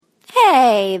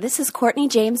Hey, this is Courtney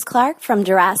James Clark from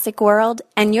Jurassic World,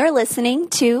 and you're listening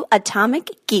to Atomic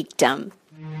Geekdom.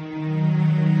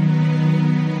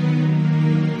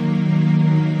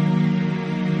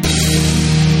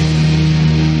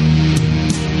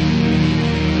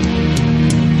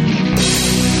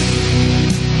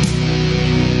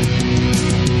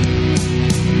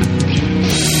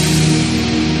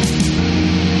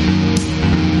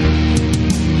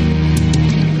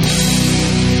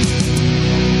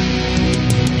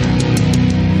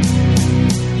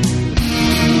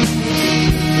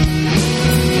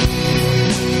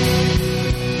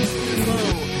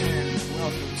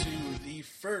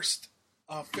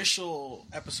 Official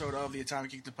episode of the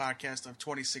Atomic Geekdom podcast of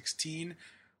 2016.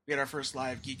 We had our first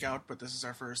live Geek Out, but this is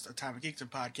our first Atomic Geekdom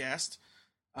podcast.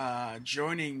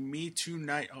 Joining me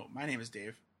tonight, my name is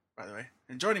Dave, by the way,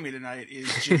 and joining me tonight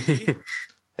is Jimmy.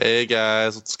 Hey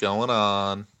guys, what's going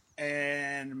on?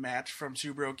 And Matt from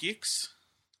Two Broke Geeks.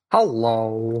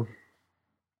 Hello.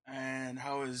 And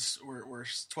how is we're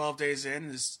 12 days in?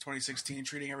 Is 2016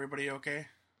 treating everybody okay?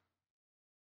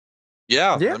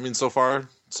 Yeah, I mean, so far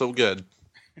so good.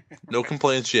 No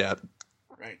complaints yet.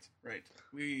 Right.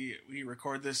 We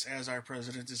record this as our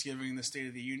president is giving the State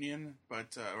of the Union,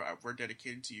 but we're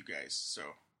dedicated to you guys, so...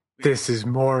 This is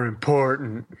more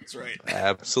important. That's right.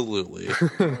 Absolutely.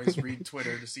 Always read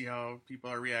Twitter to see how people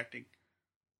are reacting.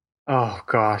 Oh,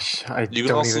 gosh. You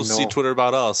can also see Twitter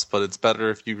about us, but it's better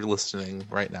if you're listening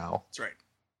right now.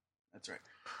 That's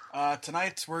right.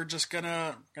 Tonight, we're just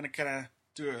gonna kind of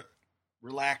do a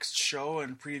relaxed show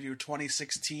and preview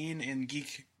 2016 in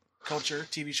geek culture,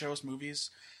 TV shows,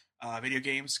 movies, video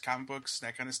games, comic books,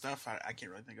 that kind of stuff. I can't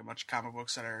really think of much comic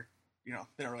books that are,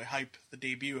 they don't really hype the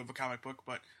debut of a comic book,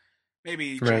 but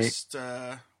maybe just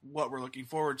what we're looking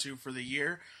forward to for the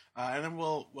year. And then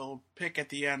we'll pick at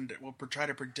the end, we'll try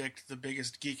to predict the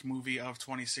biggest geek movie of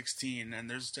 2016. And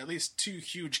there's at least two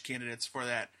huge candidates for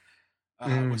that,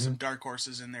 with some dark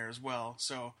horses in there as well.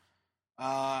 So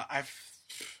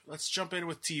let's jump in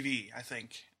with TV, I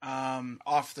think.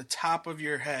 Off the top of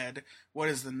your head, what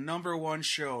is the number one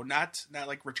show, not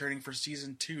like returning for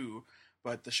season 2,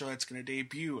 but the show that's going to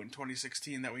debut in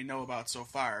 2016 that we know about so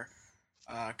far?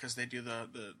 Because they do the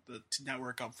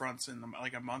network upfronts in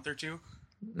like a month or two.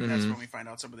 And that's when we find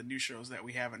out some of the new shows that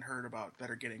we haven't heard about that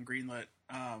are getting greenlit,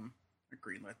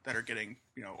 that are getting,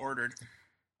 ordered.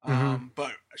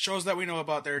 But shows that we know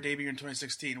about that are debuting in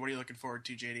 2016, what are you looking forward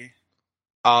to, JD?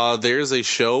 There's a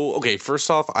show. Okay,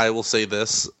 first off, I will say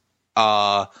this.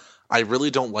 I really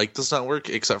don't like this network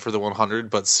except for the 100,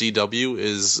 but CW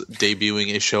is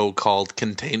debuting a show called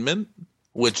Containment,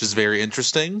 which is very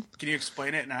interesting. Can you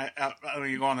explain it? And I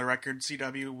you go on the record,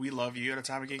 CW, we love you at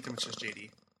Atomic Geekdom. It's just JD.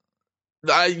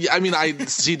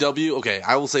 CW, okay,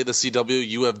 I will say the CW,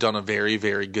 you have done a very,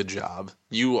 very good job.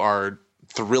 You are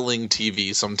thrilling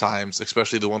TV sometimes,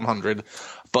 especially the 100.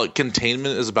 But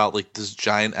Containment is about like this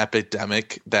giant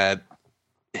epidemic that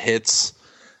hits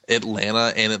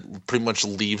Atlanta and it pretty much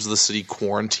leaves the city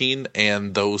quarantined,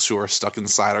 and those who are stuck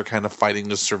inside are kind of fighting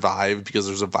to survive because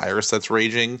there's a virus that's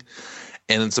raging.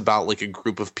 And it's about like a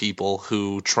group of people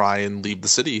who try and leave the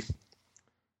city.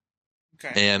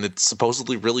 Okay. And it's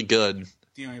supposedly really good.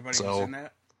 Do you know anybody who's in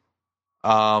that?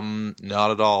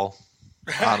 Not at all.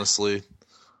 Honestly.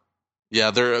 Yeah,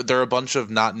 there are a bunch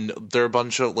of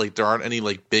like there aren't any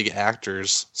like big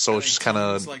actors, so it's just kind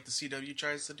of like the CW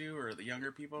tries to do, or the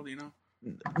younger people, do you know?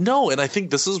 No, and I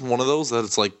think this is one of those that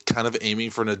it's like kind of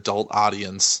aiming for an adult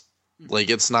audience.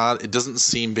 Like it doesn't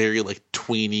seem very like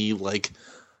tweeny, like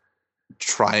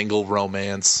triangle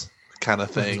romance kind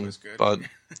of thing. But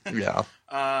yeah.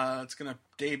 It's gonna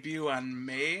debut on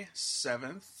May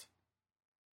 7th.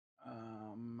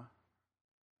 Let's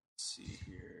see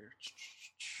here.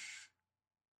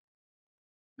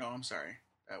 No, I'm sorry.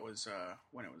 That was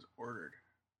when it was ordered.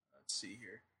 Let's see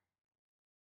here.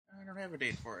 I don't have a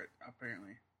date for it,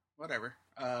 apparently. Whatever.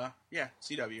 Yeah,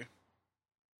 CW.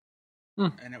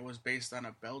 And it was based on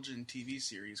a Belgian TV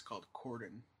series called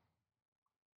Corden.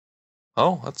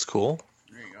 Oh, that's cool.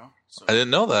 There you go. So, I didn't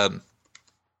know that.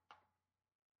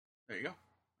 There you go.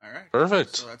 All right.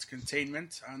 Perfect. So that's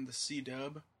Containment on the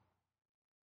CW.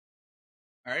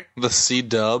 All right. The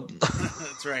CW.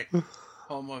 That's right.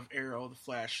 Home of Arrow, The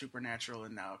Flash, Supernatural,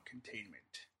 and now Containment.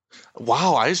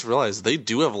 Wow, I just realized they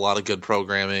do have a lot of good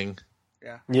programming.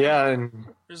 Yeah, and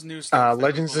there's new stuff.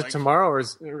 Legends of Tomorrow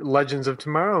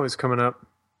is coming up.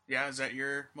 Yeah, is that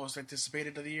your most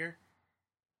anticipated of the year?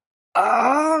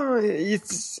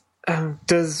 It's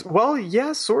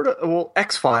sort of. Well,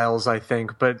 X-Files, I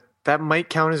think, but that might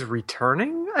count as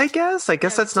returning. I guess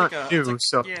that's not new.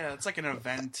 It's like an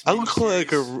event. I look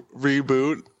like a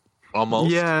reboot.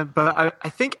 Almost. Yeah, but I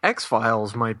think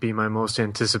X-Files might be my most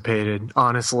anticipated,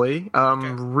 honestly.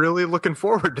 Really looking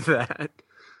forward to that.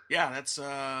 Yeah, that's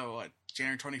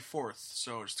January 24th,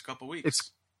 so just a couple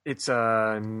weeks. It's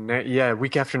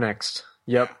week after next.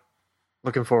 Yep. Yeah.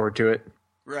 Looking forward to it.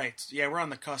 Right. Yeah, we're on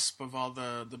the cusp of all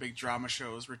the big drama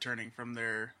shows returning from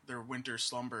their winter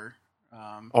slumber.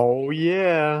 Oh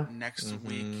yeah. Next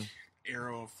week,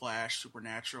 Arrow, Flash,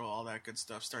 Supernatural, all that good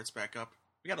stuff starts back up.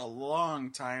 We got a long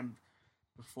time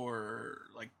before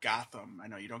like Gotham. I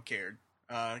know you don't care.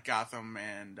 Gotham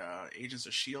and Agents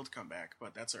of Shield come back,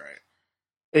 but that's all right.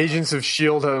 Agents of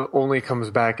S.H.I.E.L.D. only comes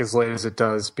back as late as it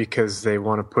does because they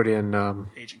want to put in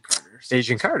Agent Carter.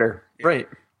 Agent Carter. Yeah. Right.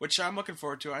 Which I'm looking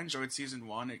forward to. I enjoyed season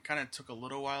 1. It kind of took a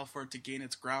little while for it to gain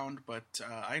its ground, but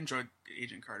I enjoyed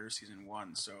Agent Carter season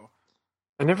 1. So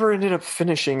I never ended up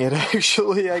finishing it.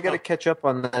 Actually, I got to catch up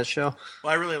on that show.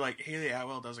 Well, I really like Haley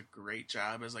Atwell does a great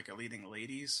job as like a leading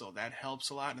lady, so that helps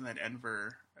a lot. And then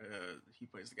Enver, he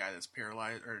plays the guy that's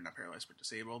paralyzed, or not paralyzed, but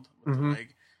disabled with the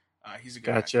leg. He's a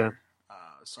good actor.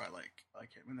 So I like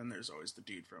him. And then there's always the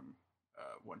dude from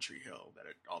One Tree Hill that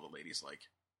all the ladies like.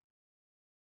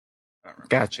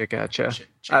 Gotcha.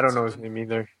 I don't know his name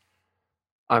either.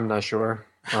 I'm not sure,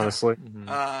 honestly.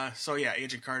 So yeah,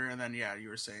 Agent Carter, and then you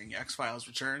were saying X-Files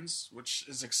returns, which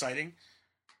is exciting.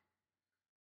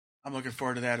 I'm looking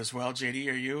forward to that as well. JD,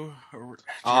 are you?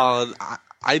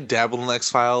 I dabbled in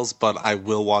X-Files, but I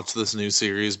will watch this new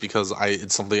series because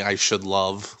it's something I should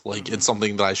love. Like it's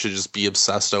something that I should just be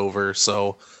obsessed over.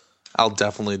 So I'll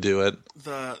definitely do it.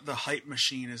 The hype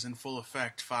machine is in full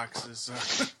effect. Fox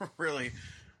is really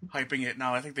hyping it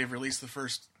now. I think they've released the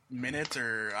first minute,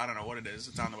 or I don't know what it is.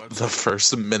 It's on the website. The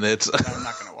first minute. I'm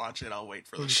not going to watch it. I'll wait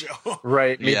for the show.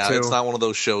 Right. Me too. It's not one of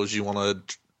those shows you want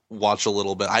to watch a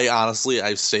little bit. I've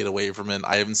stayed away from it.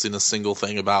 I haven't seen a single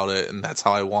thing about it, and that's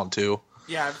how I want to.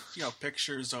 Yeah,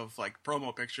 pictures of like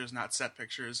promo pictures, not set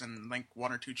pictures, and like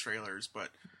 1 or 2 trailers, but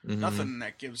nothing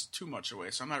that gives too much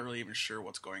away. So I'm not really even sure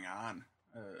what's going on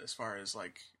as far as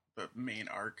like the main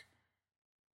arc.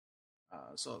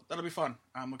 So that'll be fun.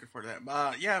 I'm looking forward to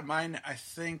that. Mine. I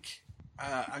think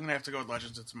I'm gonna have to go with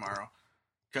Legends of Tomorrow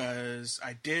because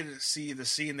I did see the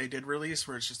scene they did release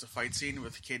where it's just a fight scene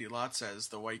with Katie Lotz as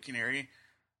the White Canary,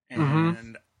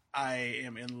 and I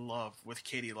am in love with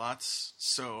Katie Lotz.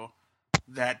 So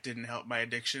that didn't help my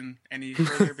addiction any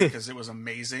further because it was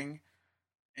amazing,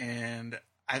 and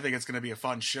I think it's gonna be a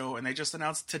fun show. And they just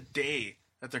announced today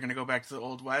that they're going to go back to the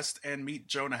Old West and meet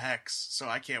Jonah Hex. So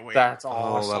I can't wait. That's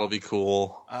awesome. Oh, that'll be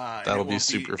cool. That'll be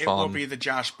super fun. It will be the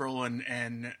Josh Brolin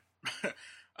and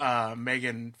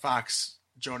Megan Fox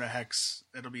Jonah Hex.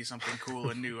 It'll be something cool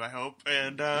and new, I hope.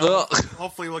 And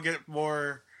hopefully we'll get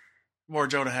more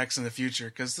Jonah Hex in the future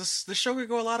because this show could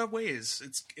go a lot of ways.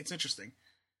 It's interesting.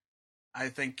 I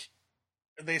think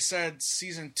they said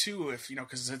season 2,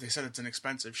 because they said it's an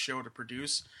expensive show to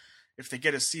produce. If they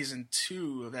get a season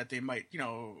 2, that they might,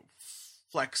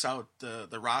 flex out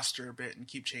the roster a bit and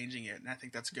keep changing it. And I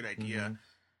think that's a good idea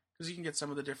because you can get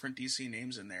some of the different DC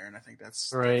names in there. And I think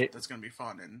that's going to be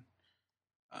fun. And,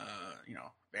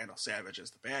 Vandal Savage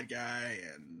is the bad guy.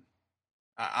 And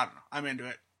I don't know. I'm into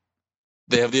it.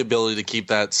 They have the ability to keep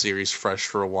that series fresh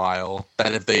for a while.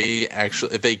 And if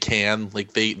they can,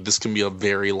 this can be a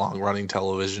very long running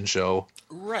television show.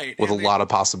 Right. With a lot of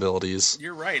possibilities.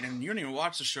 You're right. And you don't even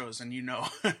watch the shows and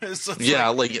so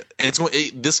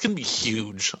this can be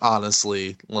huge,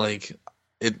 honestly.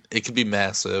 It could be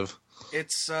massive.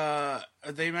 It's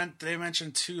they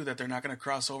mentioned too that they're not going to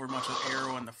cross over much with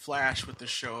Arrow and the Flash with the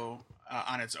show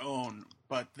on its own,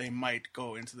 but they might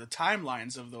go into the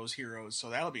timelines of those heroes, so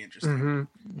that'll be interesting.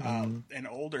 An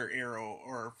older Arrow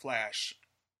or Flash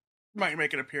might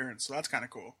make an appearance, so that's kind of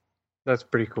cool. That's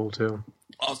pretty cool too.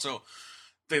 Also,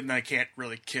 then they can't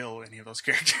really kill any of those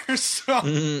characters,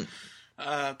 so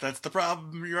that's the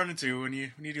problem you run into when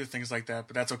you do things like that.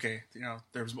 But that's okay.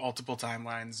 There's multiple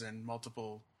timelines and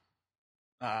multiple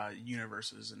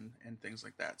universes and things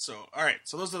like that. So, all right.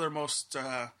 So those are their most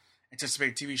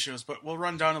anticipated TV shows. But we'll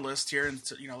run down a list here and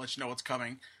let you know what's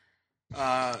coming.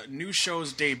 New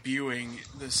shows debuting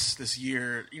this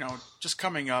year. Just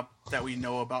coming up that we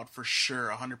know about for sure,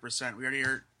 100%. We already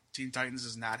heard Teen Titans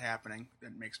is not happening.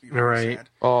 That makes me very sad.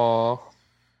 Aww.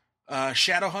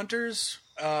 Shadowhunters,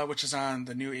 which is on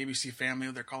the new ABC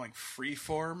Family, they're calling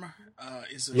Freeform.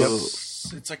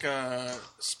 It's like a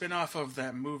spin-off of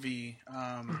that movie.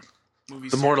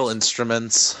 The Mortal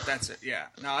Instruments. That's it. Yeah.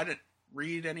 Now I didn't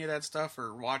read any of that stuff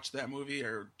or watch that movie.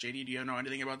 Or JD, do you know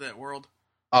anything about that world?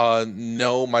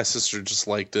 No, my sister just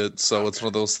liked it, so it's one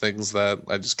of those things that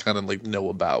I just kind of like know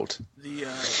about. The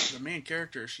main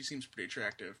character, she seems pretty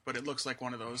attractive, but it looks like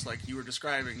one of those like you were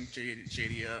describing,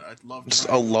 JD, a love Just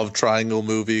triangle. a love triangle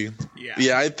movie.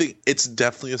 Yeah, I think it's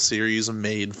definitely a series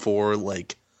made for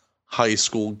like high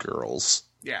school girls.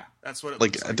 Yeah, that's what it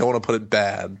Like, looks I like. don't want to put it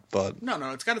bad, but No,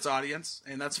 it's got its audience,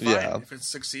 and that's fine. Yeah. If it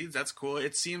succeeds, that's cool.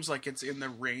 It seems like it's in the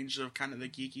range of kind of the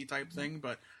geeky type thing,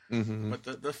 but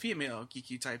the female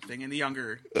geeky type thing and the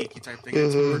younger geeky type thing,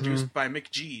 it's produced by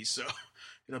McG, so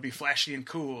it'll be flashy and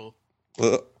cool.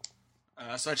 uh,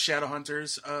 So that's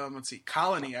Shadowhunters. Let's see,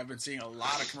 Colony. I've been seeing a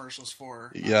lot of commercials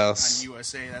for Yes. on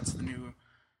USA. That's the new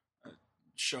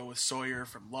show with Sawyer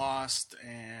from Lost,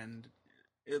 and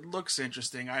it looks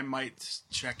interesting. I might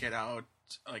check it out,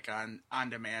 like on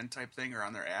demand type thing or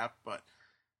on their app. But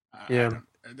Yeah.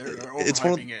 they're It's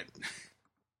one of- overhyping it.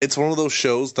 it's one of those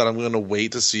shows that I'm going to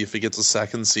wait to see if it gets a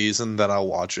second season, then I'll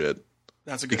watch it.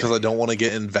 That's a good Because I idea. don't want to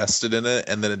get invested in it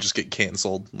and then it just get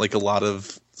canceled, like a lot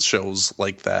of shows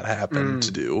like that happen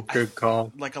to do. Good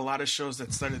call. Like a lot of shows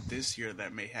that started this year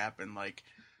that may happen. Like,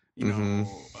 you Mm-hmm.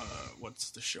 know,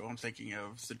 what's the show I'm thinking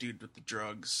of? The dude with the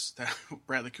drugs, that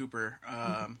Bradley Cooper.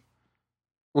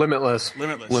 Limitless.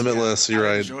 Limitless. You're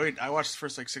I right. I watched the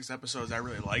first like 6 episodes. I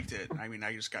really liked it. I mean,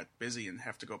 I just got busy and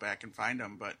have to go back and find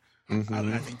them. But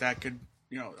I think that could,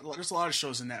 there's a lot of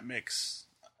shows in that mix.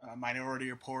 Minority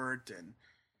Report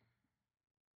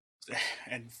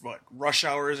and what Rush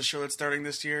Hour is a show that's starting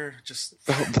this year. Just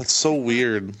Oh, that's so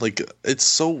weird. Like, it's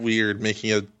so weird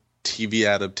making a TV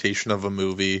adaptation of a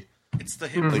movie. it's the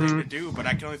hip thing to do. But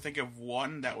I can only think of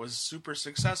one that was super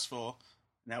successful,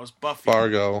 and that was Buffy.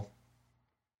 Fargo.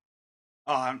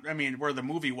 I mean, where the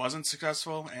movie wasn't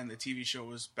successful and the TV show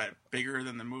was bigger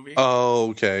than the movie.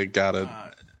 Oh, okay. Got it.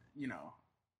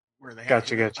 Where they had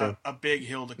Gotcha. a big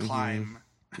hill to climb.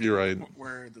 You're right.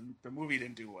 Where the movie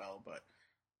didn't do well, but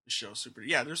the show's super.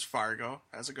 Yeah, there's Fargo.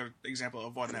 That's a good example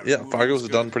of one that. Yeah, the movie Fargo's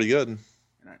was done good. pretty good. And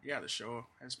the show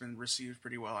has been received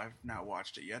pretty well. I've not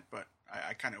watched it yet, but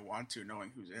I kind of want to,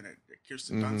 knowing who's in it.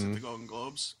 Kirsten Dunst at the Golden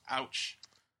Globes. Ouch.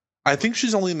 I think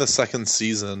she's only in the second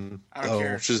season. I don't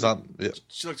care. She's not. Yeah.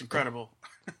 She looks incredible.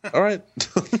 All right.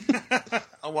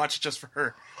 I'll watch it just for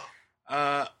her.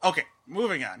 Okay,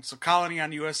 moving on. So Colony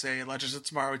on USA, Legends of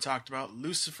Tomorrow we talked about,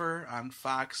 Lucifer on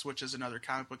Fox, which is another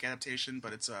comic book adaptation,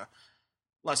 but it's a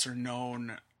lesser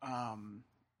known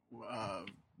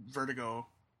Vertigo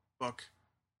book.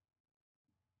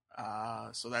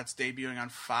 So that's debuting on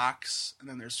Fox, and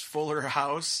then there's Fuller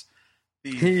House,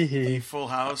 the Full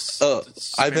House. I'm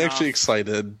spin-off. actually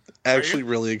excited. Actually,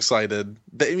 really excited.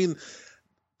 I mean,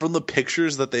 from the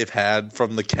pictures that they've had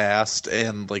from the cast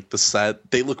and like the set,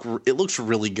 it looks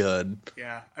really good.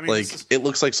 Yeah, I mean, Like, it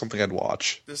looks like something I'd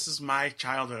watch. this is my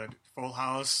childhood. Full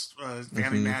House,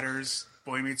 Family Matters,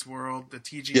 Boy Meets World, the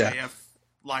TGIF Yeah.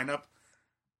 lineup.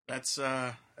 That's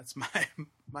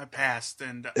my past,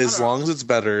 and As long as it's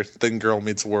better than Girl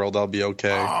Meets World, I'll be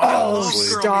okay. Oh,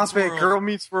 honestly. Girl stop Meets it. World. Girl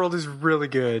Meets World is really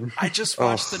good. I just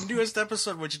watched the newest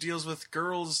episode, which deals with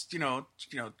girls,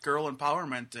 girl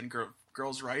empowerment and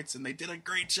girls' rights, and they did a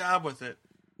great job with it.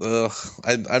 Ugh,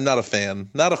 I'm not a fan.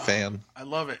 Not a fan. I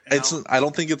love it. And I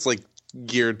don't think it's like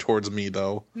geared towards me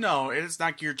though. No, it's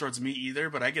not geared towards me either,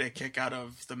 but I get a kick out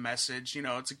of the message.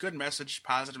 It's a good message,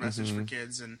 positive message for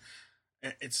kids, and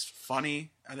it's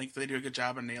funny. I think they do a good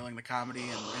job of nailing the comedy,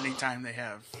 and anytime they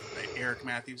have Eric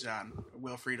Matthews on,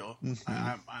 Will Friedle,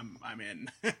 I'm in.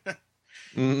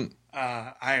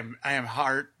 I am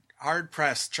hard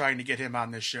pressed trying to get him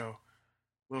on this show.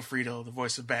 Will Friedle, the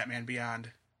voice of Batman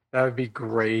Beyond, That would be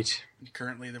great. and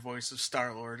currently the voice of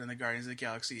Star-Lord in the Guardians of the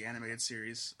Galaxy animated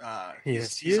series.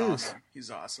 Yes, he's he is. awesome.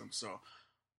 He's awesome. So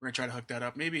we're gonna try to hook that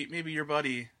up. Maybe your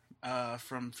buddy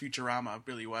from Futurama,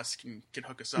 Billy West, can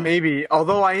hook us up. Maybe.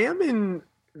 Although I am in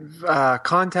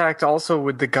contact also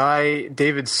with the guy,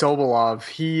 David Sobolov.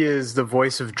 He is the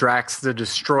voice of Drax the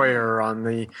Destroyer on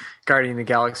the Guardian of the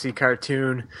Galaxy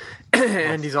cartoon.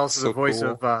 And he's also so the voice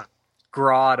cool. of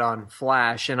Grodd on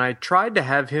Flash. And I tried to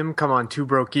have him come on Two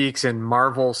Broke Geeks, and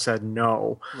Marvel said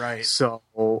no. Right. So,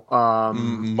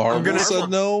 Marvel said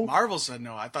no. Marvel said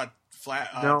no. I thought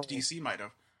No. DC might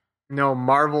have. no,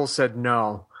 Marvel said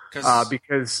no.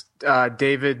 Because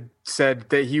David said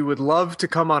that he would love to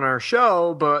come on our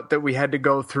show, but that we had to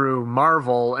go through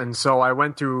Marvel. And so I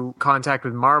went through contact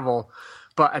with Marvel.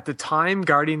 But at the time,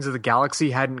 Guardians of the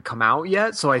Galaxy hadn't come out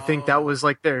yet. So I think that was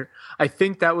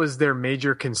their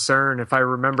major concern, if I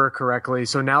remember correctly.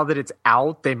 So now that it's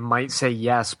out, they might say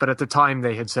yes. But at the time,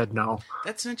 they had said no.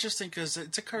 That's interesting because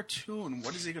it's a cartoon.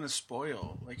 What is he going to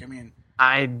spoil? Like, I mean,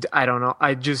 I don't know.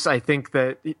 I think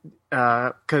that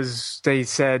because they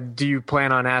said, "Do you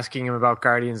plan on asking him about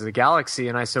Guardians of the Galaxy?"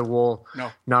 And I said, "Well,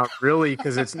 No, not really,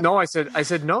 because it's no." I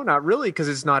said no, not really, because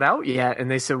it's not out yet. And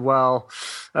they said, "Well,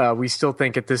 we still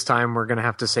think at this time we're going to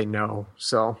have to say no."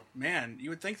 So, man,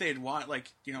 you would think they'd want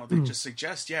they just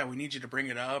suggest, yeah, we need you to bring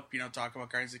it up, talk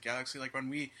about Guardians of the Galaxy, like when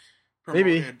we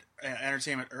promoted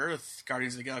Entertainment Earth,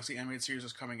 Guardians of the Galaxy animated series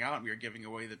was coming out, and we were giving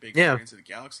away the big Guardians of the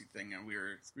Galaxy thing, and we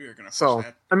were going to push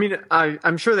that. I mean,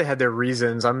 I'm sure they had their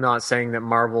reasons. I'm not saying that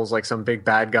Marvel's like some big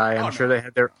bad guy. I'm sure they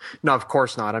had their no, of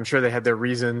course not. I'm sure they had their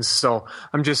reasons. So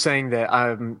I'm just saying that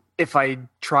if I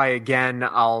try again,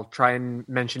 I'll try and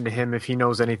mention to him if he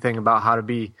knows anything about how to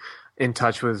be in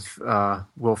touch with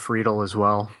Will Friedle as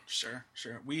well. Sure.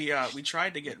 We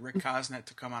tried to get Rick Cosnet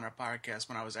to come on our podcast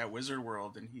when I was at Wizard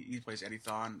World, and he plays Eddie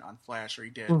Thawne on Flash, or he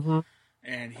did,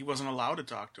 and he wasn't allowed to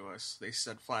talk to us. They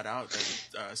said flat out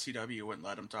that CW wouldn't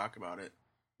let him talk about it.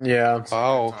 Yeah.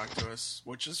 Talk to us,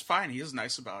 which is fine. He was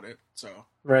nice about it. So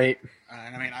right.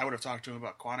 And I mean, I would have talked to him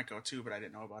about Quantico too, but I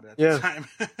didn't know about it at the time.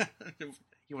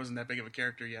 He wasn't that big of a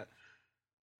character yet.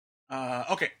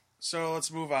 Okay. So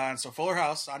let's move on. So Fuller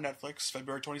House on Netflix,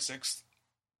 February 26th.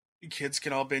 You kids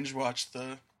can all binge watch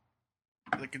the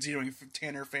continuing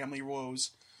Tanner family woes.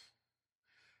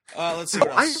 Let's see what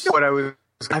else. I know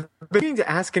I've been meaning to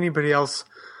ask anybody else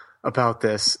about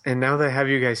this, and now that I have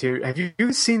you guys here, have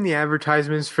you seen the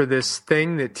advertisements for this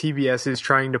thing that TBS is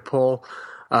trying to pull,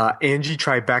 Angie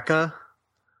Tribeca?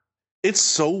 It's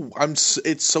so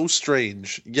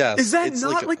strange. Yes. Is that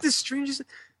not like the strangest?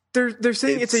 They're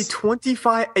saying it's a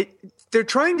 25. They're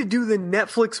trying to do the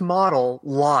Netflix model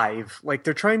live. Like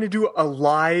they're trying to do a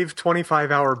live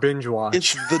 25-hour binge watch.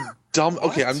 It's the dumb.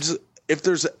 Okay,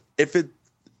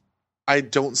 I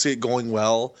don't see it going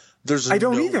well. There's no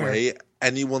way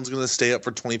anyone's going to stay up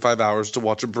for 25 hours to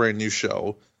watch a brand new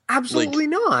show. Absolutely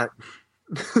not.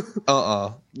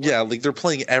 Yeah, like they're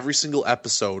playing every single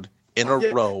episode in a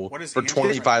row for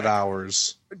 25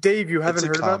 hours. Dave, you haven't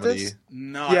heard about this?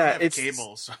 No, I have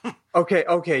cable. So.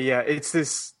 Okay, yeah. It's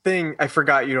this thing. I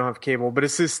forgot you don't have cable, but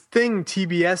it's this thing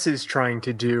TBS is trying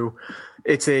to do.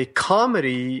 It's a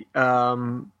comedy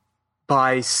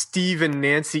by Steve and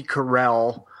Nancy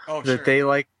Carell that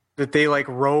they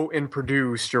wrote and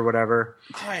produced or whatever.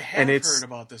 I have heard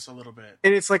about this a little bit.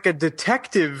 And it's like a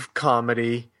detective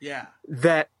comedy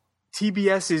that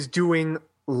TBS is doing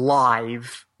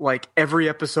live, like every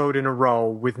episode in a row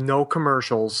with no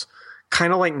commercials,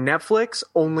 kind of like Netflix,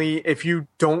 only if you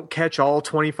don't catch all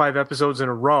 25 episodes in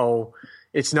a row,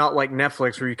 it's not like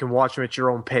Netflix where you can watch them at your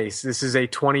own pace. This is a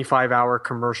 25-hour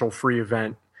commercial-free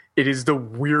event. It is the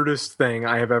weirdest thing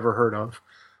I have ever heard of.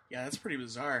 Yeah, that's pretty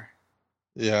bizarre.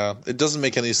 Yeah, it doesn't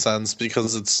make any sense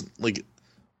because it's like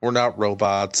we're not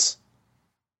robots.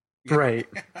 Right.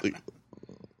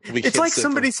 It's like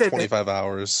somebody said 25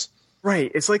 hours.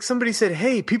 Right. It's like somebody said,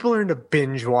 hey, people are into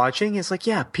binge watching. It's like,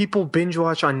 yeah, people binge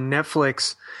watch on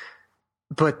Netflix,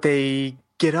 but they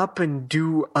get up and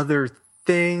do other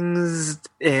things,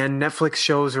 and Netflix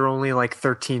shows are only like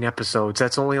 13 episodes.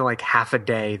 That's only like half a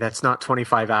day. That's not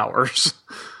 25 hours.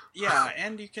 Yeah,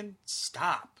 and you can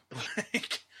stop.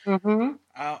 Like, I'm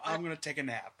going to take a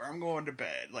nap, or I'm going to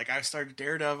bed. Like, I started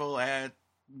Daredevil at,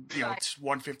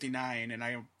 1:59, and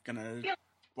I'm going to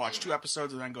watch 2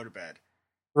 episodes and then go to bed.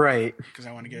 Right. Because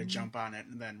I want to get a jump on it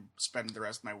and then spend the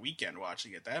rest of my weekend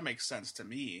watching it. That makes sense to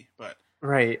me, but...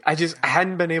 Right. I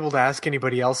hadn't been able to ask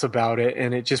anybody else about it,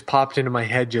 and it just popped into my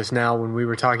head just now when we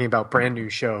were talking about brand new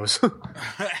shows.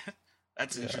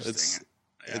 That's interesting.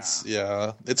 It's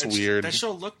weird. That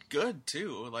show looked good,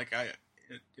 too. Like,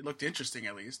 it looked interesting,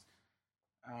 at least.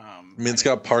 I mean, it's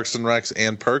got Parks and Recs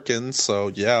and Perkins, so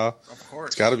yeah. Of course.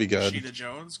 It's got to be good. Sheeta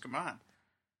Jones, come on.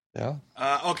 Yeah.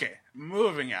 Okay,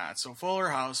 moving on. So Fuller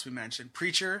House, we mentioned.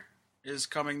 Preacher is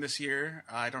coming this year.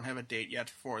 I don't have a date yet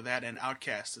for that, and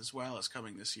Outcast as well is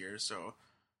coming this year. So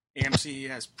AMC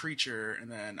has Preacher,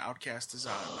 and then Outcast is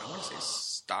on, I want to say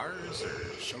Stars or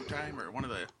Showtime or one of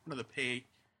the pay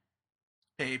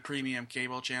premium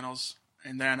cable channels.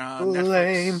 And then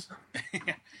Netflix.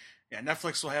 Yeah,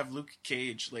 Netflix will have Luke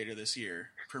Cage later this year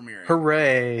premiering.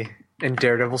 Hooray! And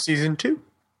Daredevil season 2.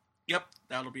 Yep,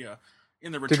 that'll be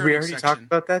in the returning section. Did we already talk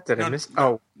about that? Did I miss?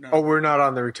 No. We're not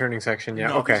on the returning section yet.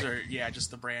 No, okay. These are,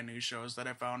 just the brand new shows that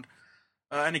I found.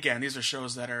 And again, these are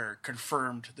shows that are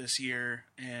confirmed this year.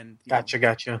 And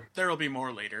Gotcha. There will be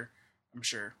more later, I'm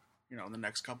sure. In the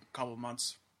next couple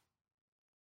months.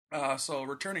 So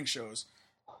returning shows.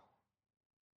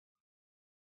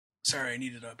 Sorry, I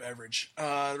needed a beverage.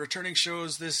 Returning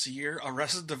shows this year.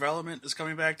 Arrested Development is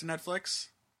coming back to Netflix.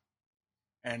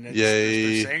 And they're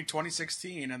saying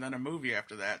 2016 and then a movie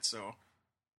after that. So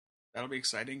That'll be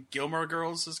exciting. Gilmore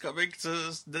Girls is coming to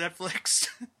Netflix.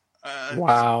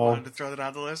 Wow. Wanted to throw that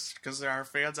on the list because there are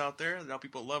fans out there. I know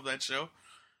people love that show.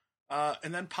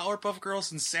 And then Powerpuff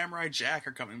Girls and Samurai Jack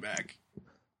are coming back.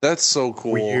 That's so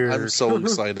cool. Weird. I'm so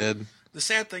excited. The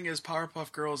sad thing is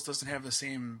Powerpuff Girls doesn't have the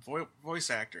same voice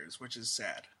actors, which is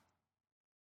sad.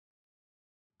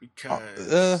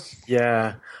 Because...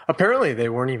 yeah. Apparently they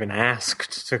weren't even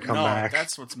asked to come back.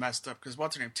 That's what's messed up. Because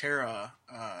what's her name? Tara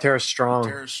Strong.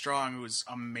 Tara Strong, who's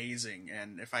amazing.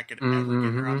 And if I could ever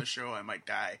get her on the show, I might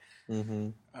die. Mm-hmm.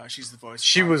 She's the voice.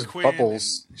 She was Quinn,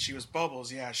 Bubbles. She was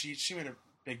Bubbles, yeah. She made a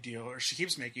big deal, or she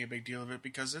keeps making a big deal of it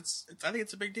because it's I think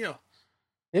it's a big deal.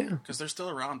 Yeah. Because they're still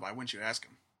around. Why wouldn't you ask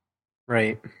them?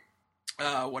 Right.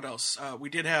 What else? We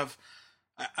did have...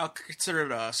 I'll consider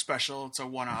it a special. It's a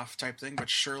one-off type thing. But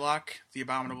Sherlock, The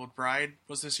Abominable Bride,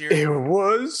 was this year. It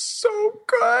was so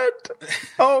good.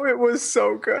 Oh, it was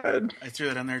so good. I threw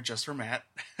that in there just for Matt.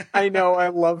 I know. I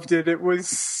loved it. It was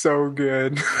so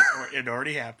good. It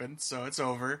already happened, so it's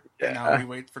over. Yeah. And now we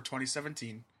wait for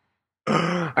 2017.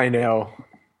 I know.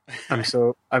 I'm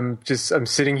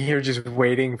sitting here just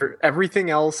waiting for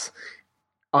everything else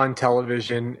on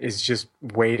television is just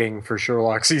waiting for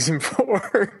Sherlock season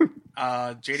 4.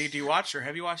 JD, do you watch or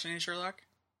have you watched any Sherlock?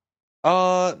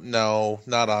 No,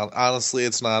 not on. Honestly,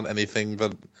 it's not anything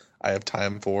that I have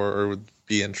time for or would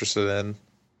be interested in.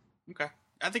 Okay.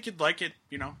 I think you'd like it,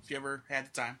 if you ever had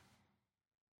the time.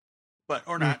 But,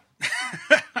 or not.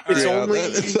 It's Right.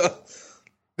 only...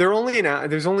 They're only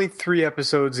there's only 3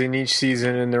 episodes in each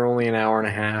season, and they're only an hour and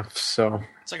a half, so...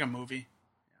 It's like a movie.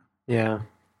 Yeah.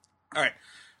 All right.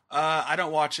 I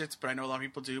don't watch it, but I know a lot of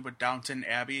people do. But Downton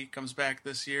Abbey comes back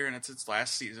this year, and it's its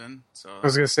last season. So I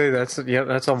was gonna say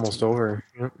that's almost over.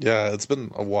 Yep. Yeah, it's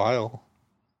been a while.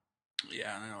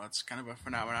 yeah, I know it's kind of a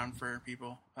phenomenon for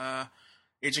people.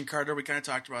 Agent Carter, we kind of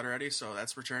talked about already, so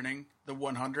that's returning. The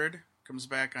 100 comes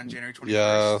back on January 21st.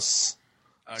 Yes,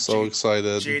 so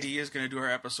excited. JD is going to do our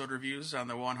episode reviews on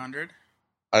the 100.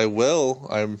 I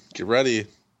will. Get ready.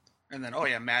 And then,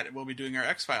 Matt will be doing our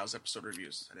X-Files episode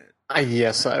reviews.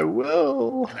 Yes, I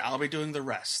will. And I'll be doing the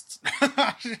rest.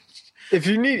 If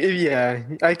you need,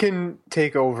 I can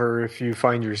take over if you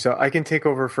find yourself. I can take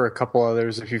over for a couple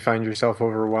others if you find yourself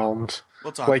overwhelmed.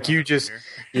 We'll talk like about you it just, later.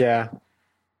 yeah.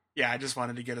 Yeah, I just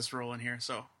wanted to get us rolling here.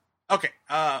 So, okay.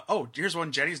 Here's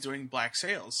one Jenny's doing, Black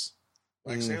Sails.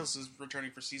 Black Sails is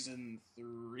returning for season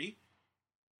 3.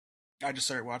 I just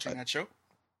started watching that show.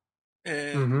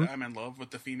 And I'm in love with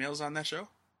the females on that show.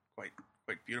 Quite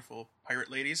beautiful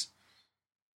pirate ladies.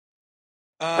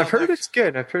 I've heard it's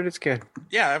good.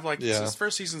 Yeah, I've liked it. This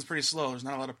first season's pretty slow. There's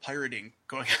not a lot of pirating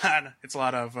going on. It's a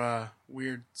lot of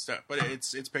weird stuff, but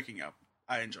it's picking up.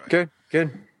 I enjoy it.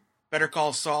 Good. Better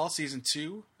Call Saul season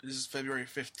 2 is February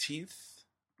 15th.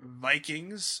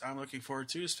 Vikings, I'm looking forward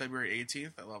to, is February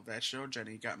 18th. I love that show.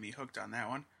 Jenny got me hooked on that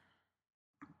one.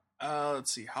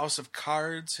 Let's see. House of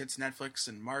Cards hits Netflix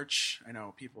in March. I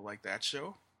know people like that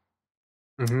show.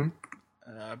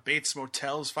 Bates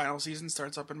Motel's final season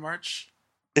starts up in March.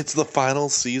 It's the final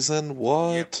season?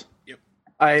 What? Yep.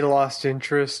 I lost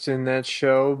interest in that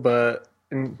show, but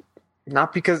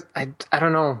not because I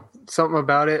don't know, something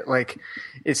about it. Like,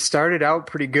 it started out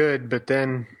pretty good, but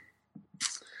then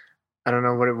I don't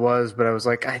know what it was, but I was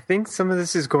like, I think some of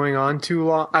this is going on too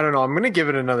long. I don't know. I'm going to give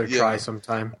it another try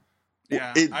sometime.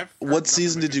 Yeah. What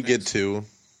season did you get to,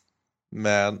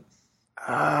 Matt?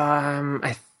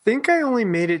 I think I only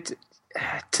made it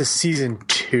to season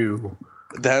 2.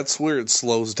 That's where it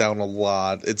slows down a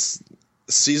lot. It's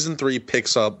season 3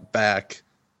 picks up back.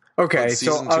 Okay,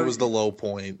 season 2 was the low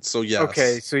point. So yes.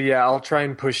 Okay, so yeah, I'll try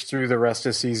and push through the rest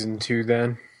of season 2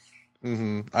 then.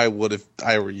 I would if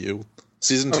I were you.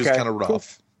 Season 2 is kind of rough. Cool.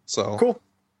 So cool.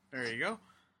 There you go.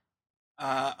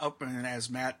 And as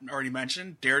Matt already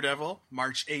mentioned, Daredevil,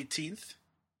 March 18th.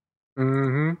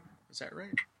 Is that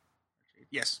right?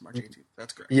 Yes, March 18th.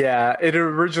 That's correct. Yeah, it had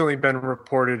originally been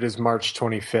reported as March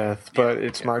 25th, but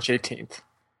it's March 18th.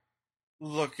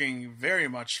 Looking very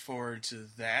much forward to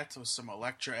that with some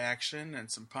Elektra action and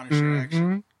some Punisher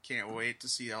action. Can't wait to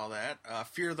see all that.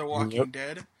 Fear the Walking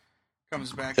Dead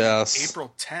comes back on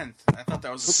April 10th. I thought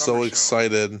that was a summer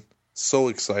show. So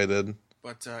excited.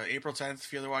 But April 10th,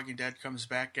 Fear the Walking Dead comes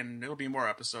back, and it'll be more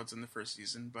episodes in the first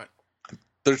season. But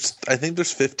I think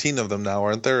there's 15 of them now,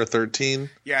 aren't there? Or 13?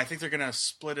 Yeah, I think they're gonna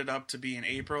split it up to be in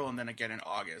April and then again in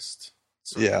August.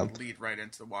 So it'll lead right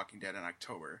into The Walking Dead in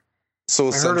October. So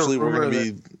essentially, we're gonna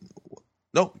be.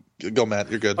 No, go, Matt.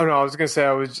 You're good. Oh no, I was gonna say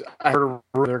I heard a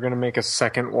rumor they're gonna make a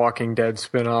second Walking Dead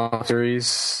spin-off series.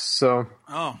 So.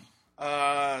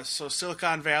 So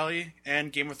Silicon Valley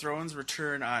and Game of Thrones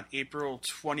return on April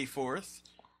 24th.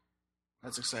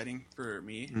 That's exciting for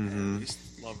me. I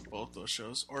just love both those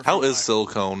shows. How is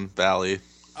Silicon Valley?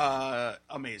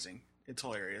 Amazing. It's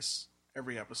hilarious.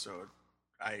 Every episode,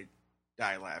 I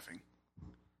die laughing.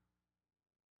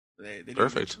 They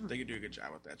Perfect. They could do a good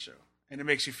job with that show, and it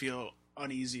makes you feel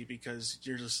uneasy because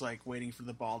you're just like waiting for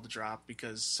the ball to drop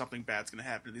because something bad's going to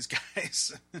happen to these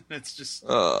guys. It's just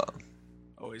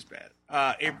always bad.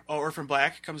 Orphan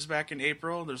Black comes back in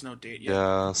April. There's no date yet.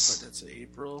 Yes, but that's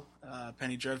April.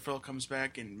 Penny Dreadful comes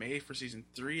back in May for season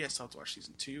 3. I still have to watch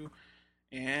season 2,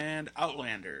 and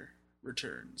Outlander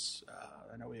returns.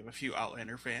 I know we have a few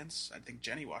Outlander fans. I think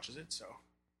Jenny watches it, so.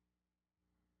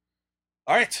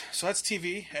 All right, so that's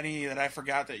TV. Any that I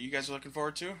forgot that you guys are looking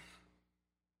forward to?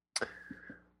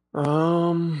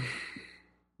 Well,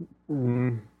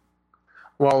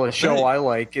 a show I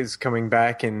like is coming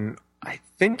back in, I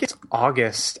think it's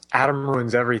August. Adam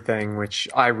Ruins Everything, which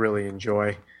I really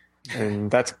enjoy,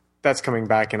 and that's coming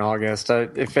back in August.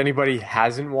 If anybody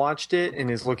hasn't watched it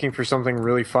and is looking for something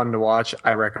really fun to watch,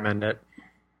 I recommend it.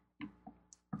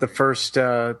 The first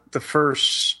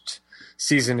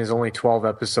season is only 12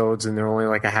 episodes, and they're only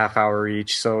like a half hour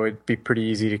each, so it'd be pretty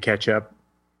easy to catch up.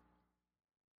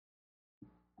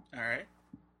 All right.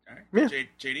 Yeah.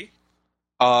 JD?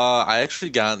 I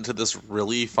actually got into this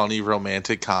really funny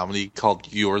romantic comedy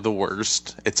called You're the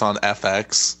Worst. It's on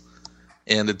FX,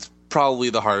 and it's probably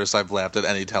the hardest I've laughed at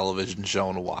any television show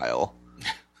in a while.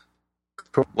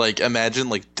 Like, imagine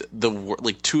like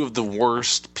two of the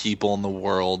worst people in the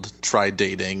world try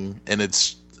dating, and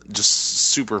it's just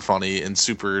super funny and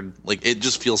super, like, it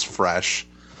just feels fresh,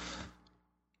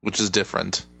 which is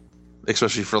different,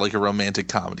 especially for like a romantic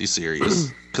comedy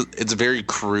series, because it's very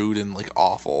crude and like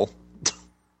awful.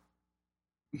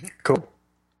 Cool.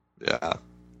 Yeah,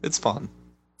 it's fun.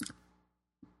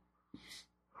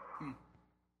 All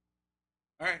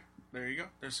right, there you go.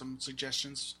 There's some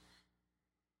suggestions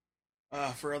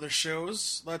for other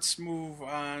shows. Let's move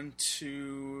on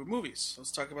to movies.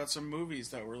 Let's talk about some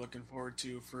movies that we're looking forward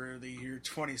to for the year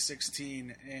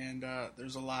 2016. And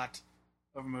there's a lot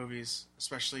of movies,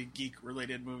 especially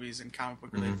geek-related movies and comic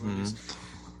book-related movies.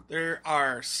 There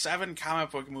are 7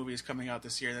 comic book movies coming out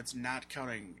this year. That's not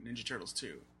counting Ninja Turtles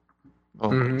 2.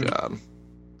 Oh my god.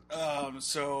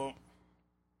 So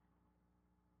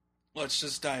let's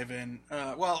just dive in.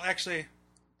 Well, actually,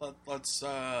 let's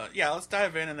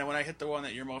dive in, and then when I hit the one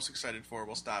that you're most excited for,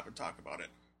 we'll stop and talk about it.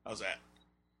 How's that?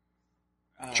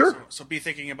 Sure. So be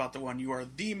thinking about the one you are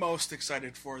the most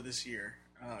excited for this year,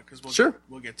 because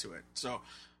we'll get to it. So,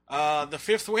 The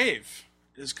Fifth Wave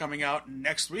is coming out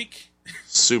next week.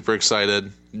 Super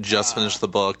excited. Just finished the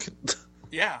book.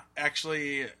 Yeah,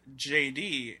 actually,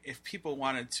 JD, if people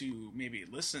wanted to maybe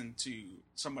listen to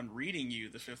someone reading you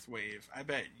The Fifth Wave, I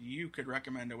bet you could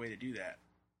recommend a way to do that.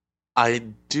 I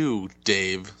do,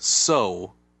 Dave.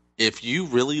 So, if you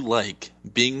really like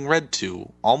being read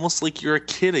to, almost like you're a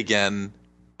kid again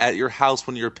at your house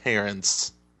when you're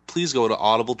parents, please go to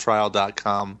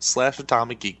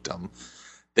audibletrial.com/atomicgeekdom.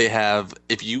 They have,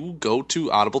 if you go to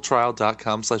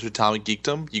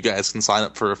audibletrial.com/atomicgeekdom, you guys can sign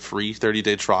up for a free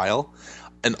 30-day trial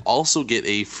and also get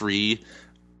a free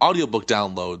audiobook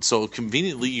download. So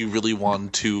conveniently, you really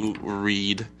want to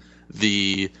read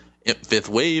the Fifth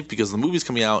Wave because the movie's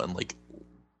coming out in like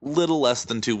little less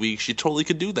than 2 weeks. You totally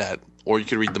could do that. Or you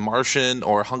could read The Martian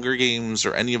or Hunger Games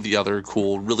or any of the other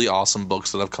cool, really awesome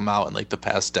books that have come out in like the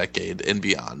past decade and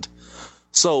beyond.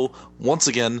 So, once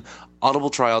again,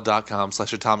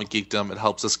 audibletrial.com/atomicgeekdom. It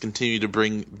helps us continue to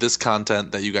bring this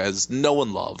content that you guys know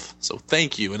and love. So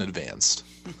thank you in advance.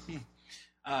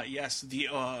 Yes, the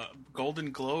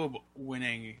Golden Globe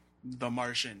winning The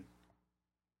Martian.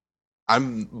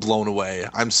 I'm blown away.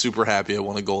 I'm super happy it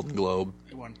won a Golden Globe.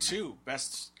 It won 2.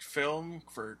 Best film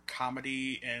for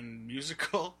comedy and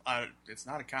musical. It's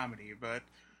not a comedy, but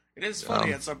it is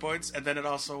funny at some points. And then it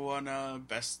also won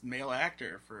Best Male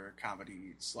Actor for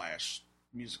comedy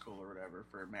 / musical or whatever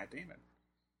for Matt Damon.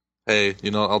 Hey,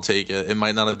 I'll take it. It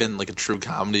might not have been like a true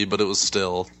comedy, but it was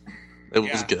still, it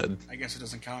was good. I guess it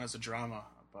doesn't count as a drama,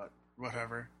 but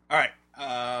whatever. All right.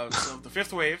 So The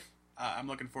Fifth Wave. I'm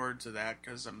looking forward to that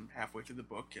because I'm halfway through the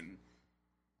book, and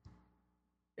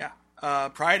yeah,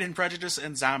 Pride and Prejudice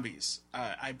and Zombies.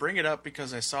 I bring it up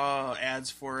because I saw ads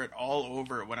for it all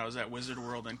over when I was at Wizard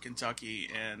World in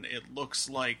Kentucky, and it looks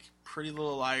like Pretty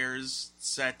Little Liars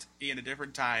set in a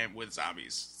different time with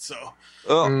zombies. So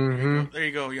there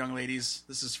you go, young ladies.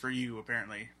 This is for you,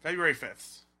 apparently. February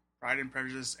 5th, Pride and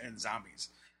Prejudice and Zombies.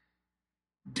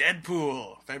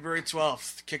 Deadpool, February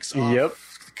 12th, kicks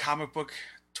off the comic book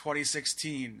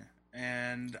 2016,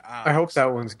 and I hope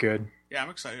that one's good. Yeah, I'm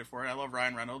excited for it. I love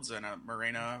Ryan Reynolds and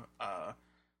Morena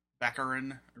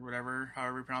Baccarin or whatever,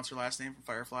 however you pronounce her last name, from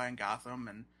Firefly and Gotham,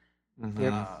 and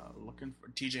looking for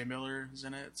T.J. Miller is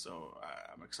in it, so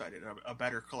I'm excited. A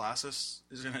better Colossus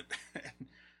is in it,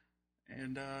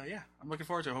 and I'm looking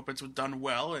forward to it. I hope it's done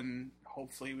well, and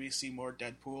hopefully we see more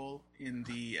Deadpool in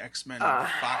the X-Men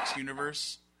Fox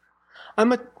universe.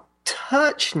 I'm a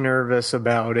touch nervous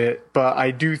about it, but I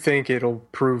do think it'll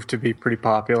prove to be pretty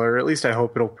popular. At least I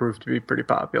hope it'll prove to be pretty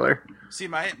popular. See,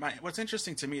 my what's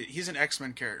interesting to me, he's an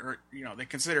X-Men character, or, they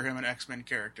consider him an X-Men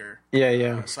character.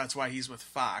 Yeah. So that's why he's with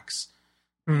Fox.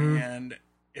 Mm-hmm. And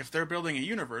if they're building a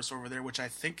universe over there, which I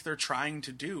think they're trying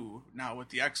to do now with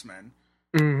the X-Men,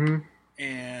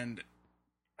 and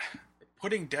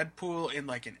putting Deadpool in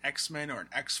like an X-Men or an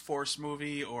X-Force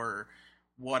movie or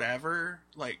whatever,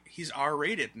 like, he's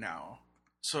R-rated now.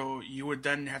 So you would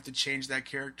then have to change that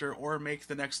character or make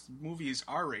the next movies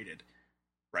R-rated,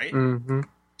 right? Mm-hmm.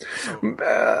 So,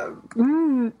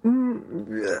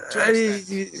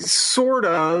 sort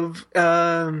of.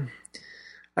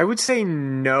 I would say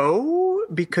no,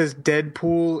 because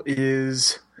Deadpool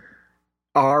is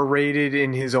R-rated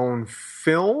in his own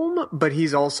film, but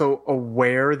he's also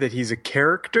aware that he's a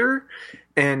character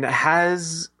and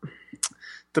has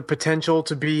the potential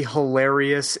to be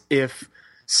hilarious if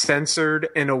censored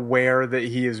and aware that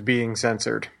he is being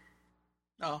censored.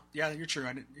 Oh, yeah, you're true.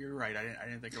 You're right. I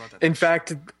didn't think about that. In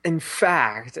fact,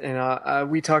 and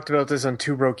we talked about this on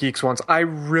Two Broke Geeks once, I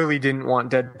really didn't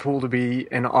want Deadpool to be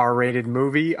an R-rated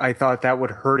movie. I thought that would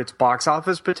hurt its box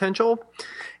office potential.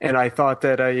 And I thought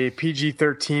that a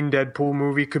PG-13 Deadpool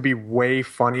movie could be way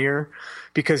funnier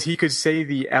because he could say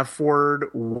the F word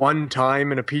one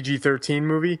time in a PG-13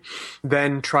 movie,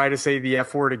 then try to say the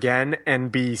F word again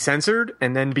and be censored,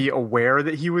 and then be aware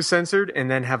that he was censored,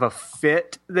 and then have a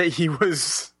fit that he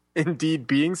was indeed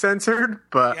being censored.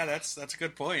 But yeah, that's a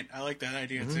good point. I like that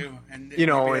idea too. And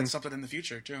and something in the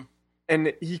future too.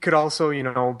 And he could also,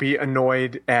 be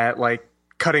annoyed at like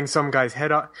cutting some guy's head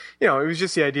off. It was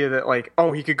just the idea that like,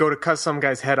 he could go to cut some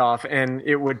guy's head off and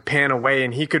it would pan away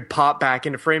and he could pop back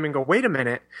into frame and go, wait a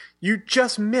minute, you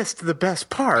just missed the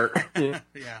best part. Yeah.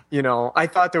 I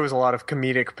thought there was a lot of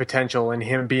comedic potential in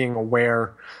him being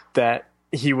aware that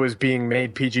he was being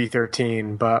made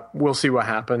PG-13, but we'll see what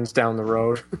happens down the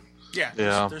road.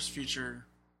 Yeah. There's future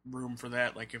room for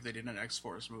that, like if they did an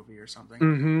X-Force movie or something.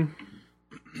 Mm-hmm.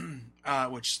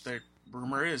 Which the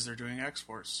rumor is they're doing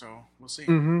X-Force, so we'll see.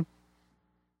 Mm-hmm.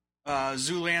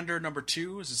 Zoolander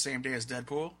 #2 is the same day as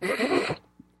Deadpool.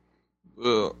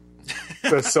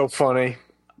 That's so funny.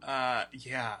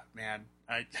 Yeah, man.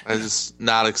 I'm just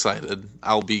not excited.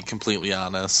 I'll be completely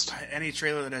honest. Any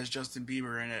trailer that has Justin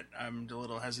Bieber in it, I'm a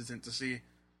little hesitant to see.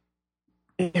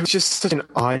 It was just such an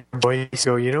odd voice.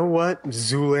 So, you know what?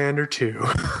 Zoolander 2.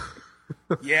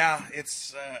 Yeah,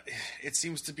 it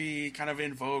seems to be kind of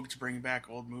in vogue to bring back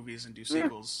old movies and do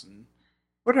sequels. And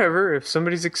whatever, if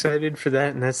somebody's excited for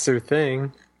that and that's their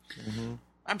thing. Mm-hmm.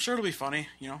 I'm sure it'll be funny,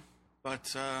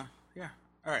 But, yeah.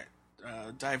 All right.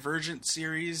 Divergent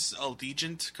series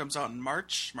Allegiant comes out in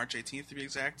March 18th to be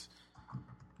exact.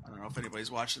 I don't know if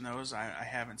anybody's watching those. I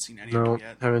haven't seen any of them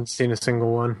yet. Haven't seen a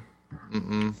single one.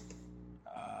 Mm-mm.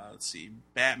 Let's see.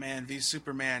 Batman v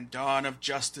Superman: Dawn of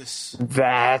Justice.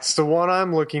 That's the one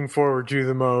I'm looking forward to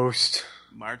the most.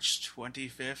 March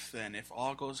 25th, and if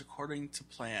all goes according to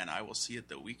plan, I will see it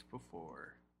the week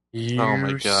before. Oh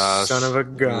my gosh. Son of a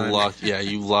gun.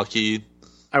 You lucky.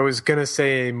 I was going to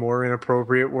say a more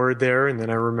inappropriate word there, and then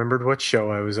I remembered what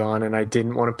show I was on, and I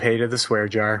didn't want to pay to the swear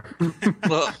jar.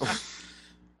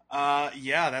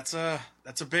 Yeah, that's a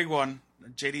big one.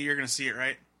 JD, you're going to see it,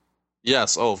 right?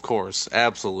 Yes, of course.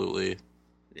 Absolutely.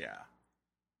 Yeah.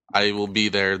 I will be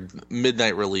there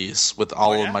midnight release with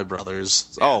all of my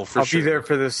brothers. Yeah. Oh, for I'll sure. I'll be there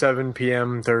for the 7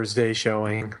 p.m. Thursday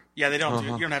showing. Yeah, they don't.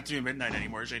 You don't have to do midnight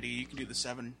anymore, JD. You can do the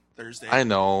 7 Thursday. I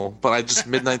know, but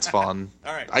midnight's fun.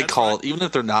 All right, I call it, even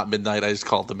if they're not midnight, I just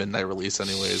call it the midnight release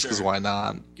anyways, because why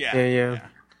not? Yeah.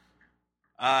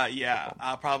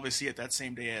 I'll probably see it that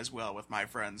same day as well with my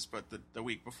friends, but the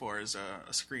week before is a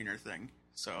screener thing.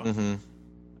 So. Mm-hmm.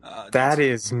 That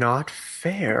is not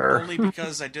fair. Only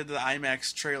because I did the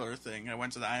IMAX trailer thing. I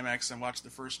went to the IMAX and watched the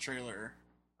first trailer.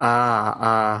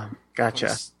 Gotcha.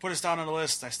 Put us down on the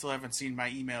list. I still haven't seen my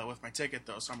email with my ticket,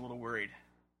 though, so I'm a little worried.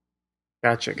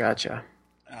 Gotcha.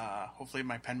 Hopefully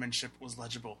my penmanship was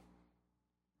legible.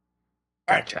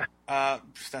 Gotcha.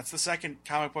 That's the second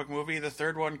comic book movie. The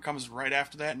third one comes right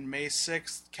after that on May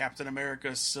 6th, Captain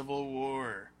America: Civil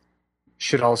War.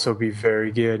 Should also be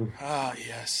very good.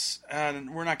 Yes.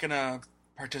 And we're not going to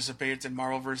participate in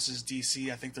Marvel versus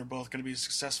DC. I think they're both going to be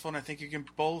successful, and I think you can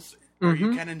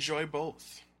you can enjoy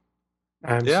both.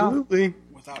 Absolutely.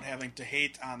 Without having to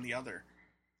hate on the other.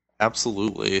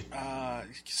 Absolutely.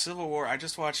 Civil War. I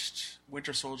just watched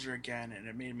Winter Soldier again, and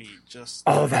it made me just.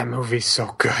 Oh, that movie's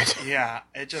so good. Yeah,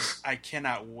 I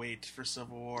cannot wait for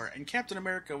Civil War. And Captain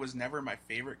America was never my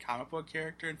favorite comic book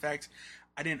character. In fact,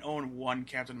 I didn't own one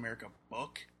Captain America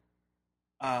book.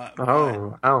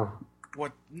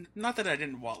 What? Not that I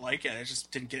didn't like it. I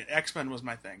just didn't get it. X-Men was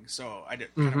my thing, so I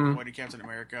did kind of avoided Captain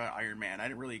America, Iron Man. I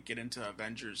didn't really get into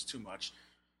Avengers too much,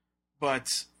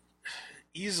 but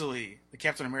easily the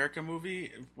Captain America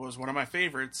movie was one of my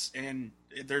favorites, and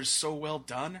they're so well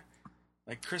done.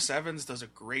 Like Chris Evans does a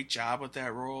great job with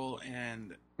that role,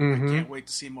 and I can't wait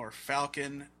to see more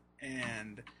Falcon,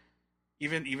 and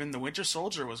even the Winter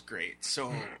Soldier was great.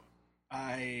 So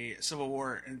Civil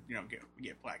War, and we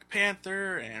get Black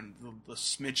Panther and the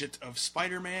smidget of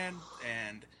Spider-Man,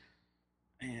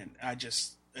 and I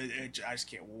just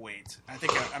can't wait. I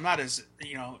think I'm not as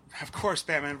of course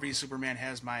Batman v Superman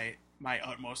has my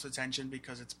utmost attention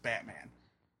because it's Batman,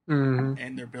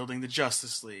 and they're building the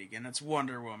Justice League, and it's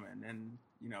Wonder Woman, and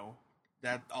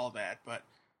all that. But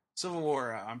Civil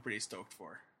War, I'm pretty stoked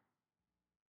for.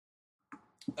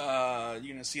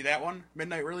 You gonna see that one?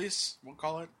 Midnight release, we'll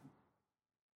call it.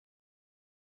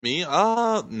 Me?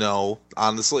 No.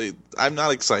 Honestly, I'm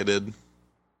not excited.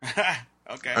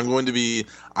 Okay. I'm going to be.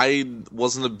 I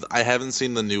haven't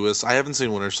seen the newest. I haven't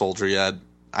seen Winter Soldier yet.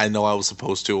 I know I was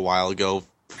supposed to a while ago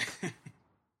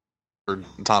for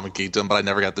Atomic Geekdom, but I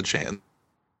never got the chance.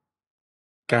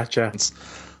 Gotcha.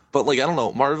 But I don't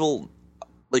know, Marvel,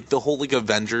 the whole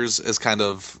Avengers is kind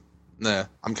of.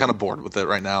 I'm kind of bored with it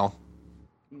right now.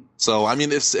 So I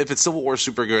mean, if it's Civil War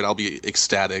super good, I'll be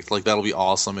ecstatic. That'll be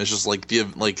awesome. It's just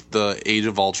the Age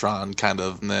of Ultron kind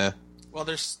of meh. Well,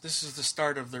 this is the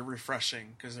start of their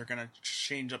refreshing because they're gonna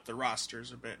change up the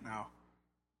rosters a bit now,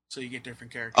 so you get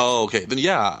different characters. Oh, okay. Then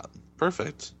yeah,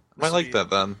 perfect. I like that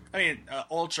then. I mean,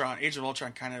 Age of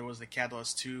Ultron kind of was the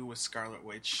catalyst too with Scarlet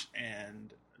Witch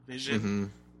and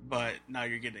Vision, but now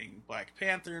you're getting Black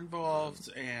Panther involved,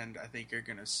 and I think you're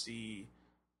gonna see.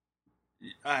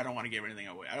 I don't want to give anything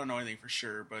away. I don't know anything for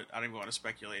sure, but I don't even want to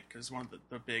speculate because one of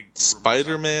the big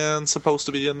Spider-Man supposed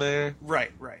to be in there.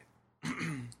 Right.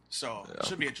 So it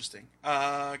should be interesting.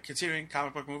 Continuing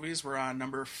comic book movies, we're on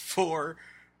number 4.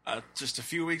 Just a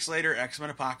few weeks later,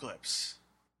 X-Men Apocalypse.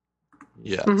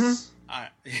 Yes.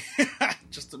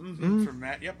 Just from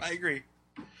Matt. Yep, I agree.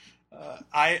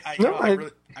 I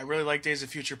really like Days of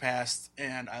Future Past,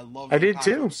 and I love. I did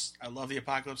too. I love the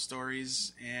Apocalypse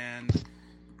stories and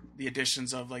the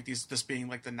additions of this being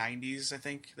the 90s. I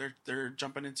think they're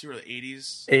jumping into, or the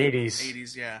 80s.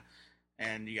 80s, yeah.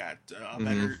 And you got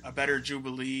a better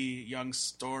Jubilee, young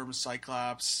Storm,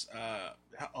 Cyclops,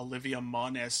 Olivia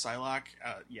Munn as Psylocke.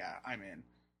 Yeah, I'm in.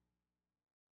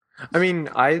 I mean,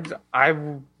 I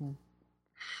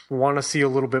want to see a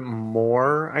little bit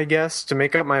more, I guess, to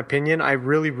make up my opinion. I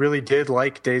really, really did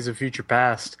like Days of Future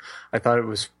Past. I thought it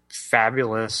was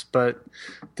fabulous, but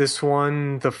this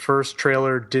one, the first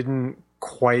trailer didn't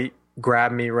quite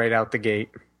grab me right out the gate.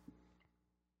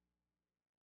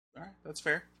 All right, that's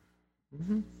fair.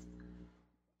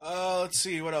 Let's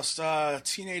see what else.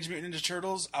 Teenage Mutant Ninja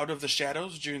Turtles: Out of the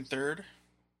Shadows, June 3rd.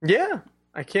 Yeah,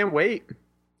 I can't wait.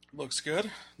 Looks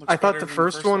good. I thought the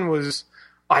first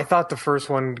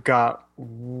one got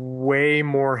way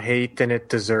more hate than it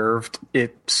deserved.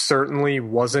 It certainly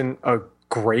wasn't a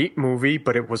great movie,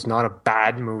 but it was not a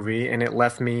bad movie, and it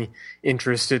left me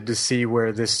interested to see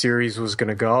where this series was going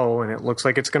to go, and it looks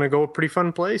like it's going to go a pretty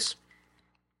fun place.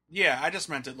 Yeah, I just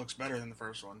meant it looks better than the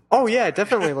first one. Oh, yeah, it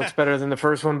definitely looks better than the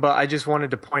first one, but I just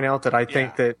wanted to point out that I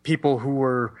think that people who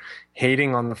were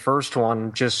hating on the first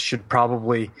one just should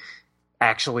probably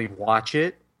actually watch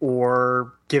it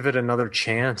or give it another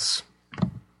chance.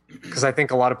 Because I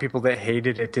think a lot of people that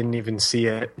hated it didn't even see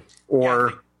it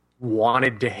or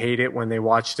wanted to hate it when they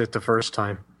watched it the first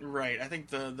time. Right. I think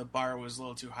the bar was a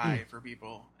little too high for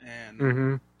people,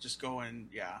 and just going,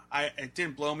 it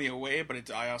didn't blow me away, but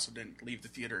I also didn't leave the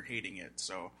theater hating it.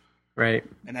 So, right.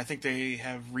 And I think they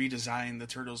have redesigned the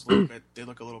Turtles a little bit. They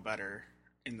look a little better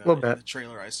in the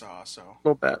trailer I saw. So, a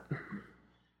little bit.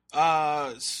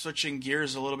 Switching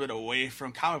gears a little bit away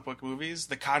from comic book movies,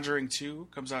 The Conjuring 2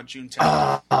 comes out June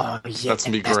 10th. That's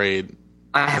gonna be great.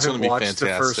 I haven't watched the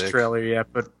first trailer yet,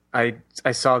 but I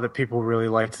saw that people really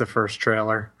liked the first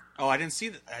trailer. Oh, I didn't see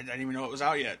that. I didn't even know it was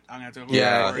out yet. I'm gonna have to look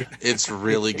for it. It's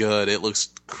really good. It looks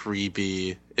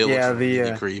creepy. It looks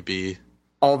really creepy.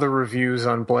 All the reviews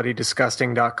on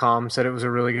bloodydisgusting.com said it was a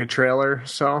really good trailer.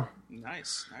 So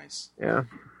nice. Yeah,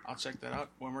 I'll check that out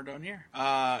when we're done here.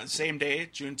 Same day,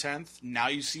 June 10th. Now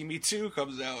You See Me 2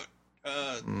 comes out.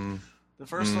 The The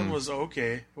first one was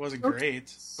okay. It wasn't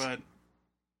great, but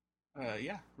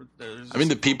yeah. I mean,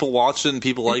 the people watched it and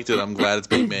people liked it. I'm glad it's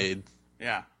being made.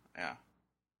 Yeah.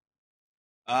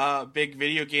 Big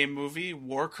video game movie,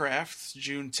 Warcraft,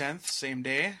 June 10th, same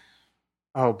day.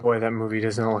 Oh boy, that movie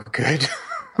doesn't look good.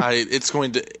 It's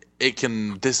going to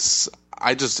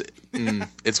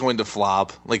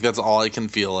flop. Like, that's all I can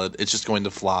feel it. It's just going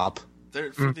to flop.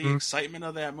 For the excitement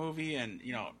of that movie, and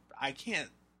I can't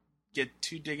get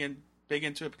too big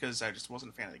into it because I just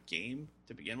wasn't a fan of the game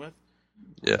to begin with.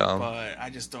 Yeah, but I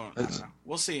just don't know.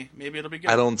 We'll see. Maybe it'll be good.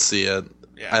 I don't see it.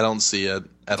 Yeah. I don't see it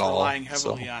at all. Relying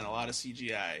heavily on a lot of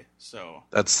CGI, so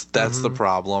that's the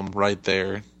problem right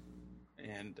there.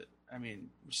 And I mean,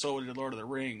 so did Lord of the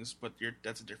Rings, but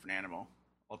that's a different animal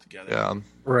altogether. Yeah,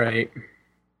 right.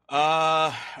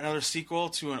 Another sequel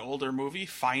to an older movie,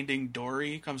 Finding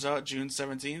Dory, comes out June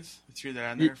 17th. I threw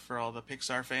that in there for all the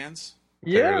Pixar fans.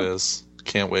 Yeah, there it is.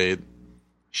 Can't wait.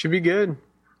 Should be good.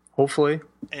 Hopefully.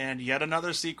 And yet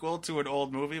another sequel to an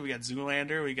old movie. We got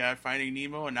Zoolander, we got Finding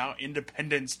Nemo, and now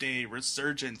Independence Day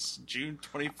Resurgence, June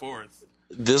 24th.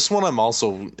 This one I'm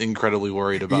also incredibly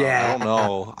worried about. Yeah.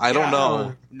 I don't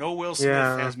know. No Will Smith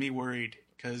has me worried.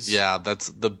 That's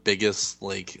the biggest,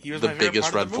 the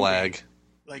biggest red flag.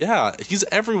 He's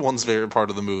everyone's favorite part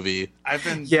of the movie.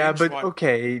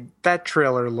 Okay, that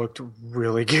trailer looked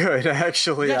really good,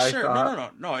 actually. Yeah, sure.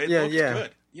 No, it looked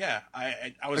good. Yeah,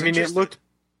 I was interested.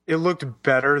 It looked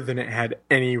better than it had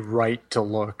any right to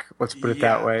look. Let's put it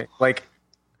that way. Like,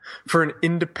 for an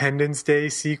Independence Day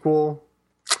sequel,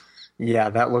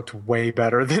 that looked way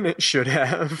better than it should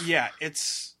have. Yeah,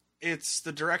 it's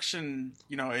the direction,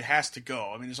 it has to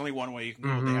go. I mean, there's only one way you can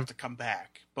go. They have to come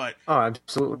back. But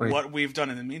absolutely. What we've done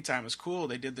in the meantime is cool.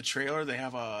 They did the trailer. They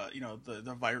have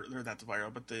the viral, or not the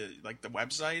viral, but the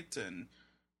website, and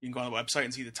you can go on the website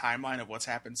and see the timeline of what's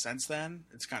happened since then.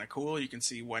 It's kind of cool. You can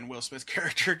see when Will Smith's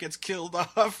character gets killed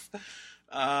off.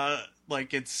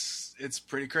 It's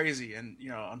pretty crazy. And,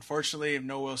 unfortunately,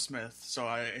 no Will Smith.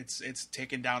 So it's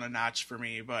taken down a notch for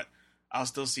me, but I'll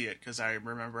still see it because I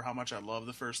remember how much I loved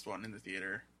the first one in the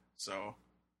theater. So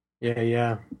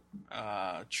yeah.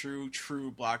 True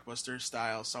blockbuster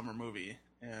style summer movie.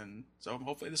 And so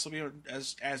hopefully this will be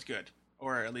as good,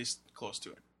 or at least close to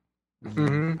it.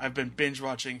 Mm-hmm. I've been binge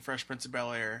watching Fresh Prince of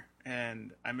Bel-Air,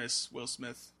 and I miss Will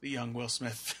Smith, the young Will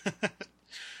Smith.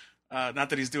 Not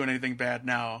that he's doing anything bad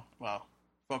now. Well,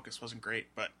 Focus wasn't great,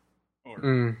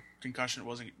 Concussion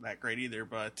wasn't that great either.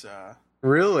 But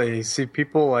really, see,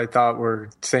 people I thought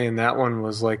were saying that one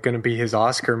was going to be his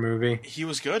Oscar movie. He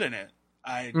was good in it.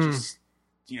 I just,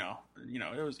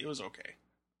 it was okay.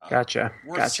 Gotcha.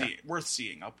 Worth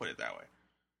seeing. I'll put it that way.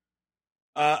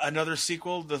 Another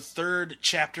sequel, the third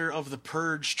chapter of the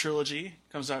Purge trilogy,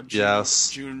 comes out July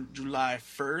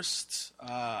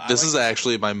 1st. This is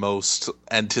actually my most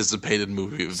anticipated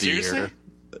movie of the year.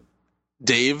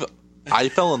 Dave, I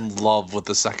fell in love with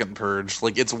the second Purge.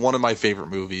 It's one of my favorite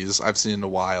movies I've seen in a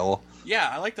while. Yeah,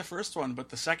 I like the first one, but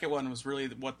the second one was really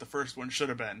what the first one should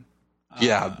have been.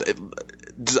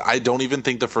 I don't even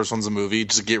think the first one's a movie.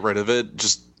 Just get rid of it.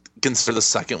 Just consider the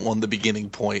second one the beginning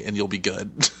point, and you'll be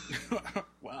good.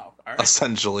 Wow! All right.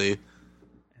 Essentially,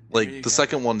 the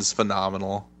second one is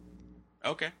phenomenal.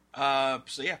 Okay.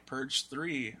 Purge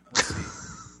 3. Let's see.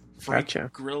 Frank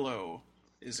Grillo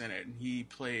is in it, and he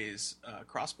plays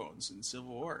Crossbones in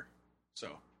Civil War.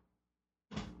 So,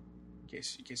 in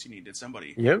case you needed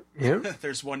somebody. Yep.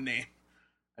 There's one name.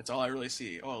 That's all I really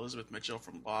see. Oh, Elizabeth Mitchell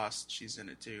from Lost. She's in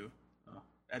it too.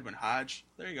 Edwin Hodge.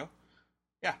 There you go.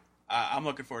 Yeah. I'm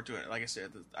looking forward to it. Like I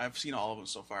said, I've seen all of them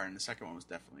so far, and the second one was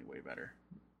definitely way better.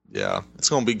 Yeah, it's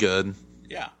going to be good.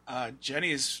 Yeah.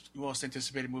 Jenny's most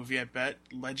anticipated movie, I bet,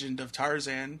 Legend of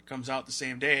Tarzan, comes out the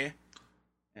same day,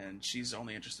 and she's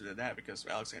only interested in that because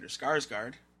of Alexander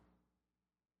Skarsgård.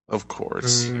 Of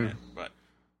course. Mm. But,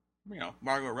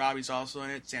 Margot Robbie's also in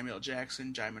it, Samuel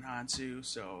Jackson, Jaimin Hansu,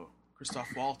 so Christoph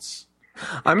Waltz.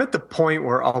 I'm at the point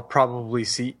where I'll probably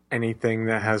see anything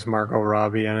that has Margot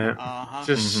Robbie in it. Uh-huh.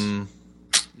 Just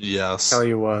yes. Tell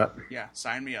you what. Yeah,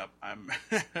 sign me up. I'm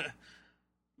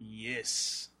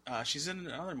yes. She's in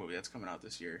another movie that's coming out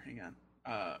this year. Hang on.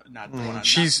 Not the one.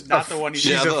 She's not the one.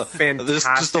 She's a fantastic. This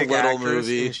is just a little actress,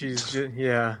 movie. She's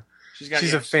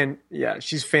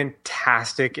she's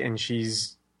fantastic, and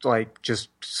she's just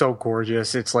so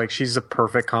gorgeous. It's she's a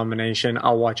perfect combination.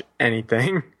 I'll watch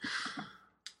anything.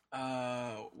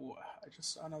 I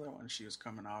just saw another one she was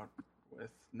coming out with,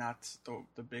 not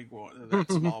the big one, the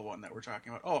small one that we're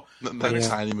talking about. Oh, that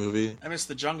tiny movie. I missed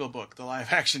the Jungle Book. The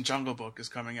live action Jungle Book is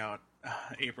coming out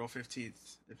April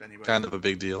 15th. If anybody, kind of a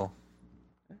big deal.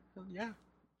 Yeah,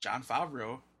 Jon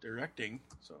Favreau directing,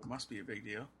 so it must be a big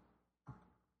deal.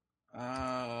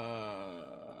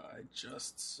 I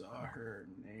just saw her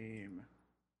name.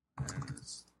 And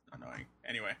it's annoying.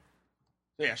 Anyway,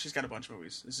 so yeah, she's got a bunch of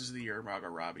movies. This is the year of Margot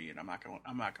Robbie, and I'm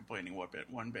not complaining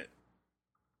one bit.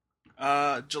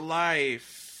 July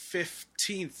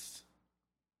 15th,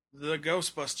 the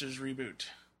Ghostbusters reboot.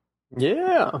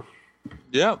 Yeah.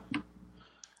 Yep.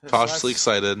 Cautiously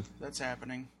excited. That's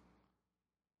happening.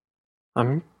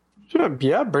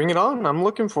 Yeah, bring it on. I'm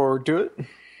looking forward to it.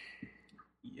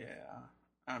 Yeah,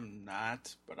 I'm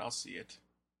not, but I'll see it.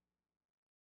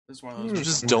 This is one of those. You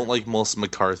just don't like Melissa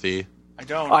McCarthy. I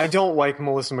don't like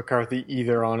Melissa McCarthy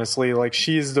either, honestly. Like,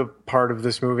 she's the part of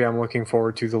this movie I'm looking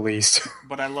forward to the least.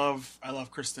 But I love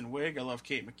Kristen Wiig. I love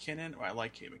Kate McKinnon. Well, I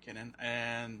like Kate McKinnon.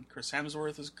 And Chris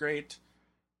Hemsworth is great.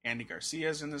 Andy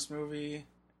Garcia's in this movie.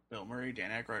 Bill Murray,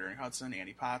 Dan Aykroyd, Ernie Hudson,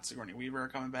 Andy Potts, Sigourney Weaver are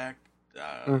coming back.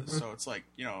 So it's like,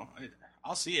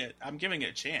 I'll see it. I'm giving it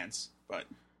a chance, but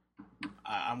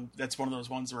that's one of those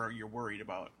ones where you're worried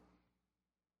about.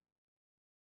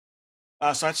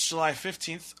 So that's July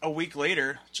 15th. A week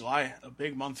later, July, a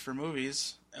big month for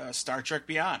movies, Star Trek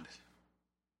Beyond.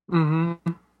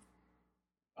 Mm-hmm.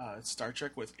 It's Star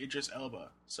Trek with Idris Elba,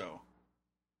 so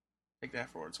take that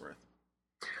for what it's worth.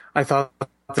 I thought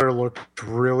it looked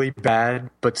really bad,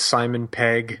 but Simon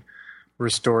Pegg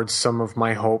restored some of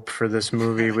my hope for this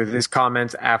movie with his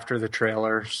comments after the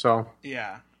trailer. So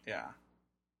yeah.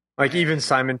 Like, even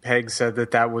Simon Pegg said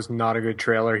that was not a good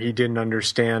trailer. He didn't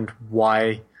understand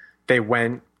why they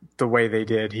went the way they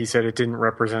did. He said it didn't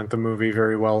represent the movie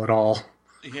very well at all.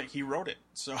 Yeah, he wrote it,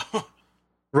 so...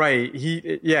 Right.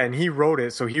 And he wrote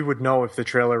it, so he would know if the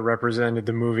trailer represented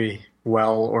the movie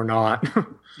well or not.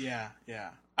 Yeah.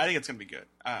 I think it's going to be good.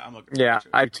 I'm looking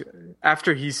forward to it.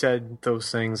 After he said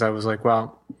those things, I was like,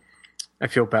 well, I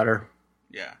feel better.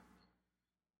 Yeah.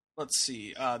 Let's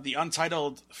see. The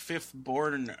untitled Fifth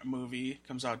Bourne movie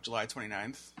comes out July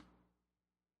 29th.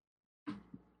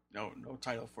 No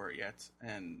title for it yet.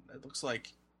 And it looks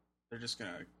like they're just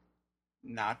going to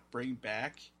not bring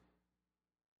back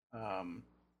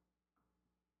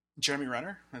Jeremy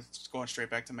Renner. It's going straight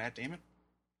back to Matt Damon.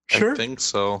 Sure. I think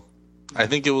so. I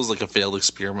think it was like a failed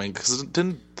experiment because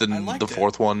the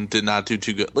fourth one did not do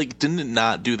too good. Like, didn't it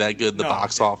not do that good in the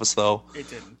box office though? It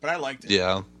didn't, but I liked it.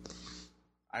 Yeah,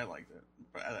 I liked it,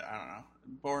 but I don't know.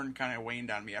 Bourne kind of waned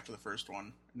on me after the first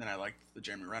one, and then I liked the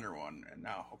Jeremy Renner one, and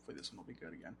now hopefully this one will be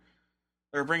good again.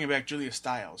 They're bringing back Julia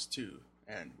Stiles too,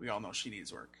 and we all know she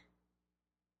needs work.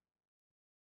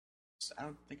 So I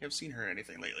don't think I've seen her in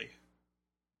anything lately.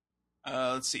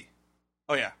 Let's see.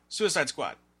 Oh yeah, Suicide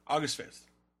Squad, August 5th.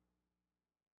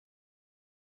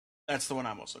 That's the one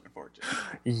I'm most looking forward to.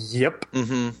 Yep.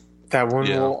 Mm-hmm. That one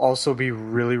will also be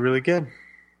really, really good.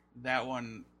 That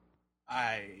one,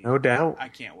 no doubt. I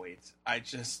can't wait. I'm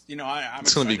it's excited.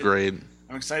 going to be great.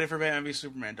 I'm excited for Batman v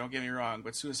Superman, don't get me wrong,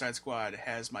 but Suicide Squad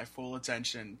has my full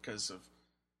attention because of,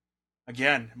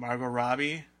 again, Margot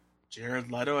Robbie, Jared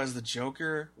Leto as the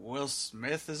Joker, Will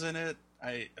Smith is in it.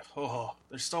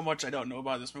 There's so much I don't know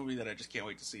about this movie that I just can't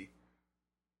wait to see.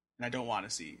 And I don't want to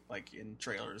see, like, in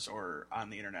trailers or on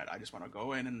the internet. I just want to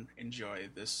go in and enjoy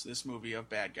this movie of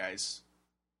bad guys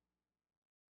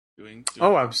doing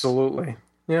absolutely.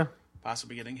 Yeah.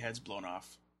 Possibly getting heads blown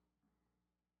off.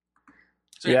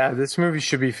 So, yeah, this movie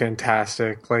should be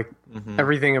fantastic. Like,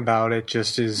 everything about it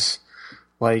just is,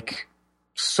 like,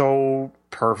 so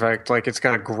perfect. Like, it's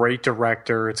got a great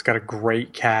director. It's got a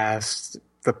great cast.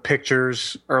 The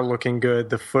pictures are looking good.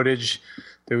 The footage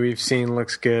that we've seen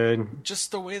looks good.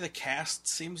 Just the way the cast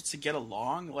seems to get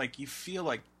along, like, you feel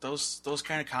like those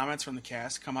kind of comments from the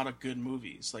cast come out of good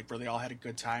movies, like where they all had a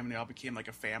good time and they all became like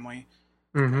a family.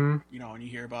 Mm-hmm. Like, and you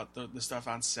hear about the stuff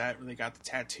on set where they got the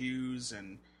tattoos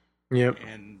and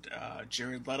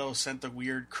Jared Leto sent the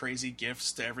weird, crazy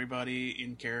gifts to everybody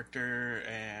in character,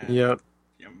 and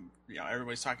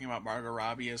everybody's talking about Margot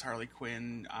Robbie as Harley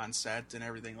Quinn on set and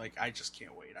everything. Like, I just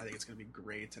can't wait. I think it's going to be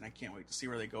great, and I can't wait to see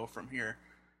where they go from here.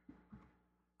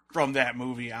 From that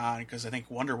movie on, because I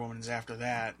think Wonder Woman is after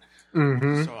that.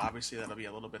 Mm-hmm. So obviously that'll be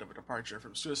a little bit of a departure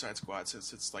from Suicide Squad,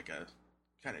 since it's like a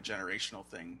kind of generational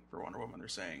thing for Wonder Woman, they're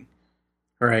saying.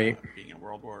 Right. Being in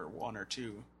World War I or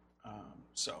II.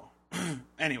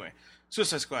 Anyway,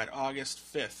 Suicide Squad, August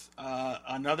 5th.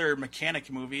 Another Mechanic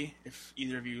movie, if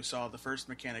either of you saw the first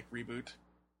Mechanic reboot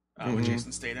with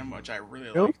Jason Statham, which I really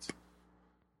liked.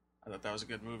 I thought that was a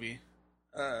good movie.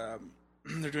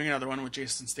 They're doing another one with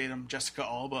Jason Statham, Jessica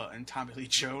Alba, and Tommy Lee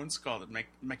Jones called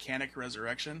Mechanic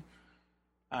Resurrection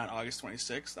on August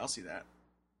 26th. I'll see that.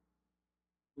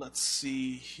 Let's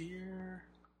see here.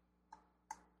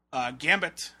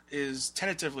 Gambit is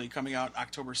tentatively coming out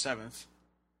October 7th.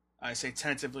 I say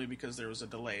tentatively because there was a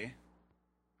delay.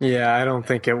 Yeah, I don't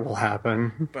think it will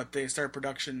happen. But they start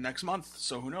production next month,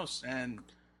 so who knows?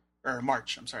 Or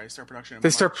March, I'm sorry. They start production in They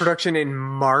March. start production in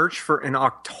March for an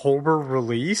October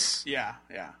release? Yeah.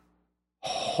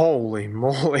 Holy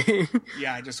moly.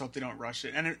 Yeah, I just hope they don't rush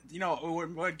it. And,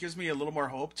 what gives me a little more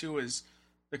hope, too, is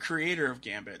the creator of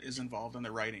Gambit is involved in the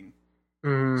writing.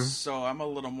 So I'm a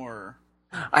little more...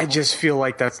 I just feel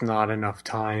like that's not enough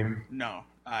time. No,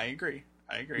 I agree.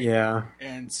 Yeah.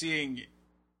 And seeing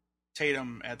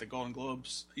Tatum at the Golden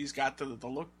Globes, he's got the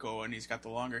look going. He's got the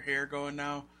longer hair going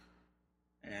now.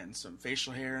 And some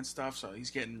facial hair and stuff, so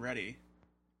he's getting ready.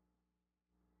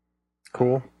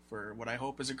 Cool. For what I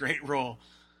hope is a great role.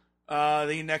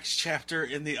 The next chapter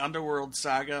in the Underworld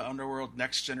saga, Underworld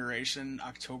Next Generation,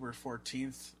 October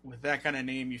 14th. With that kind of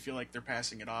name, you feel like they're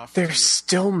passing it off. They're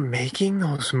still making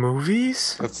those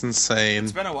movies? That's insane.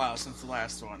 It's been a while since the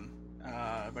last one.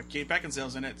 But Kate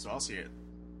Beckinsale's in it, so I'll see it.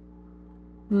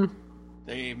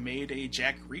 They made a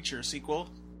Jack Reacher sequel.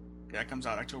 That comes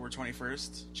out October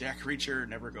 21st. Jack Reacher,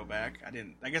 Never Go Back.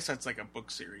 I guess that's like a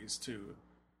book series, too.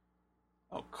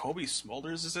 Oh, Kobe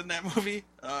Smulders is in that movie?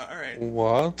 Alright.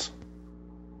 What?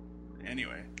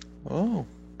 Anyway. Oh.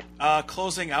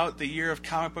 Closing out the year of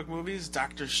comic book movies,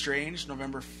 Doctor Strange,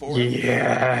 November 4th.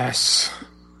 Yes.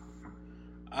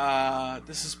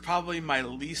 This is probably my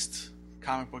least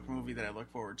comic book movie that I look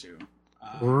forward to.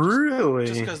 Really?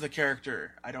 Just because the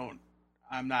character,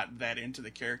 I'm not that into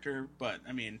the character, but,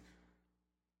 I mean,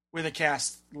 with a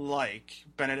cast like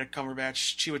Benedict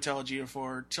Cumberbatch, Chiwetel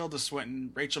Ejiofor, Tilda Swinton,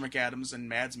 Rachel McAdams, and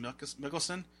Mads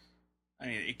Mikkelsen, I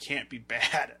mean, it can't be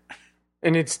bad.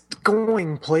 And it's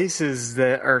going places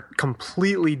that are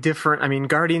completely different. I mean,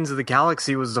 Guardians of the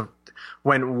Galaxy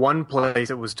went one place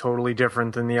that was totally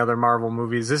different than the other Marvel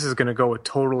movies. This is going to go a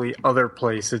totally other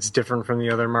place. It's different from the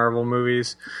other Marvel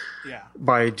movies. Yeah.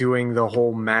 By doing the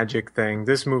whole magic thing.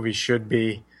 This movie should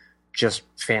be just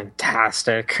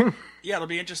fantastic. Yeah, it'll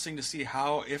be interesting to see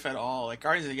how, if at all, like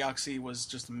Guardians of the Galaxy was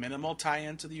just minimal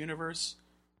tie-in to the universe,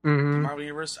 the Marvel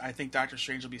universe. I think Doctor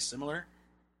Strange will be similar.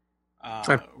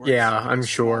 I'm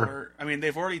sure. I mean,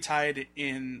 they've already tied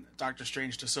in Doctor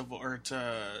Strange to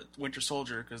Winter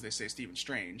Soldier because they say Stephen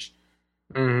Strange.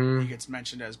 He gets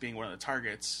mentioned as being one of the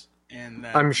targets, and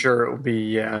then I'm sure it will be.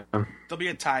 Yeah, there'll be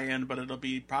a tie-in, but it'll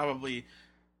be probably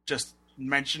just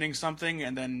mentioning something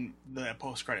and then the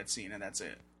post-credit scene, and that's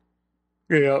it.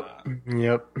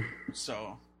 Yep.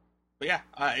 So, but yeah,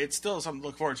 it's still something to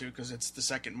look forward to because it's the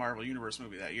second Marvel Universe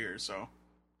movie that year. So.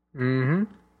 Then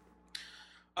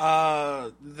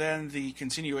the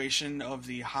continuation of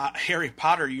the Harry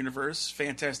Potter universe,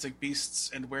 Fantastic Beasts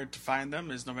and Where to Find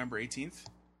Them, is November 18th.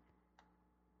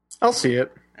 I'll see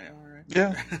it. All right.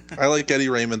 Yeah, I like Eddie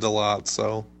Raymond a lot,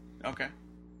 so. Okay.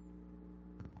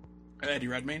 Eddie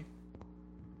Redmayne?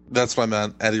 That's what I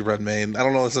meant, Eddie Redmayne. I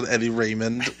don't know if it's an Eddie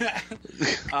Raymond.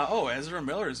 Ezra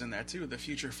Miller's in that too, the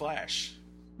future Flash.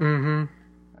 Ooh.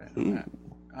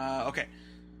 Okay.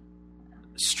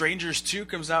 Strangers 2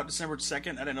 comes out December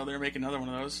 2nd. I didn't know they were making another one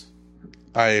of those.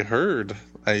 I heard.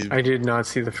 I did not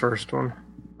see the first one.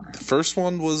 The first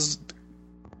one was...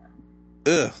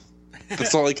 Ugh.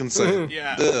 That's all I can say.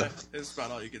 Yeah, Ugh. that's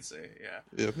about all you can say,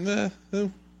 yeah.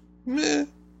 Meh.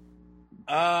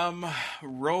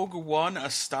 Rogue One, A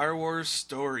Star Wars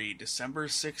Story, December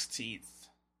 16th.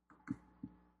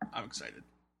 I'm excited.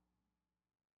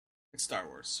 It's Star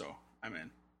Wars, so I'm in.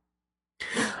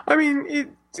 I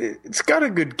mean, it's got a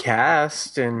good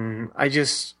cast, and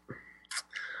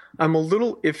I'm a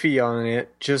little iffy on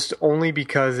it, just only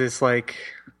because it's like,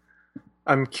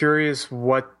 I'm curious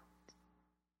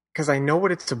because I know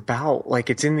what it's about. Like,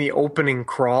 it's in the opening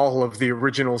crawl of the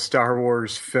original Star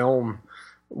Wars film,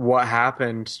 what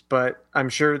happened, but I'm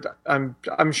sure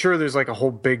there's like a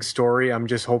whole big story. I'm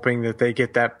just hoping that they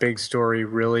get that big story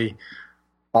really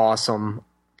awesome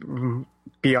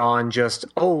beyond just,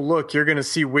 oh, look, you're going to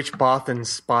see which Bothan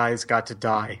spies got to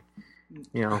die.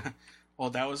 You know.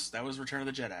 Well, that was Return of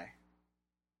the Jedi.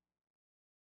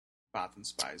 Bothan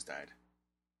spies died.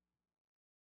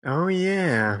 Oh,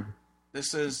 yeah.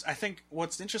 This is, I think,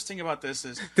 what's interesting about this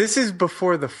is... This is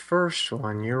before the first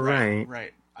one, you're right.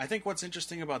 Right. I think what's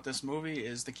interesting about this movie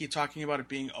is they keep talking about it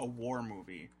being a war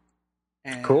movie.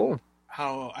 And cool.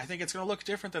 How I think it's going to look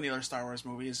different than the other Star Wars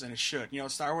movies, and it should. You know,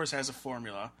 Star Wars has a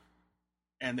formula,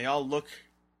 and they all look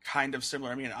kind of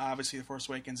similar. I mean, obviously, The Force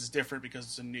Awakens is different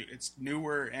because it's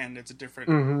newer, and it's a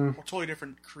different, totally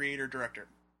different creator-director.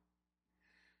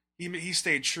 He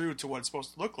stayed true to what it's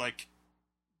supposed to look like,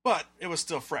 but it was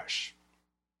still fresh.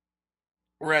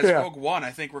 Whereas Rogue One,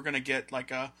 I think we're going to get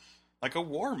like a like a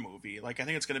war movie. Like, I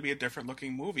think it's going to be a different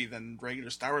looking movie than regular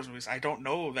Star Wars movies. I don't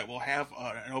know that we'll have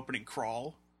an opening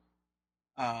crawl,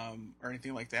 or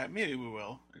anything like that. Maybe we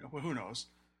will. Who knows?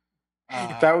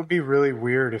 That would be really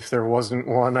weird if there wasn't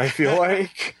one. I feel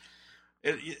like.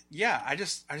 I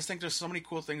just think there's so many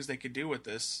cool things they could do with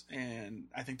this, and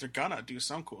I think they're gonna do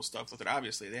some cool stuff with it.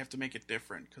 Obviously, they have to make it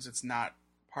different because it's not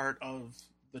part of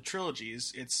the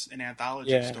trilogies. It's an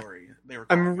anthology story.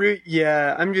 I'm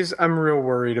real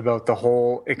worried about the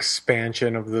whole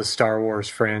expansion of the Star Wars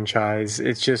franchise.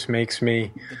 It just makes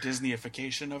me the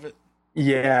Disneyification of it.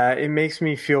 Yeah, it makes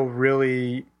me feel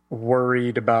really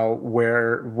worried about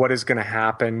what is going to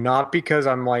happen. Not because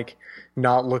I'm like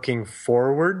not looking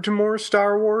forward to more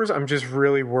Star Wars. I'm just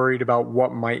really worried about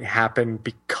what might happen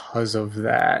because of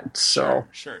that. So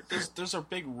sure. There's a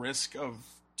big risk of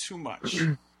too much.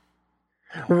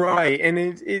 Right, and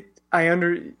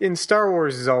in Star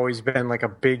Wars has always been like a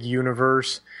big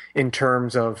universe in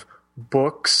terms of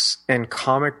books and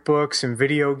comic books and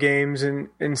video games and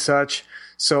such.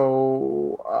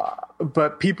 So,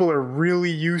 but people are really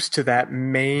used to that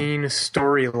main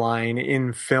storyline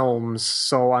in films.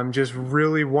 So I'm just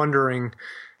really wondering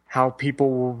how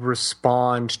people will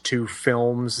respond to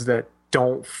films that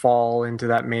don't fall into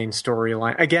that main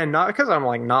storyline. Again, not because I'm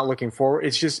like not looking forward.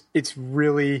 It's just, it's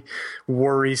really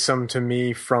worrisome to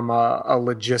me from a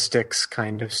logistics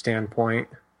kind of standpoint.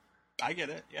 I get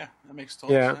it. Yeah, that makes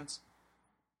total sense.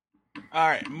 All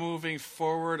right, moving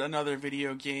forward, another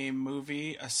video game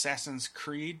movie, Assassin's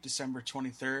Creed, December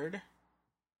 23rd,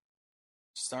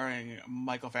 starring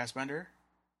Michael Fassbender.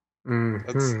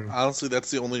 Mm-hmm.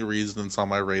 That's the only reason it's on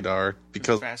my radar,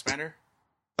 because Fassbender,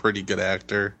 pretty good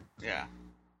actor. Yeah.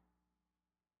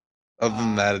 Other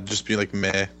than that, it'd just be like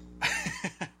meh.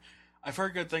 I've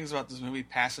heard good things about this movie,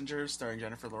 Passengers, starring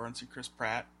Jennifer Lawrence and Chris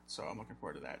Pratt, so I'm looking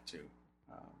forward to that too.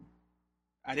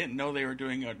 I didn't know they were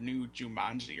doing a new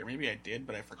Jumanji, or maybe I did,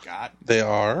 but I forgot. They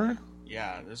are?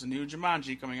 Yeah, there's a new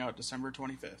Jumanji coming out December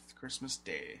 25th, Christmas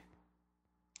Day.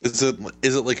 Is it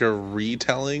like a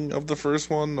retelling of the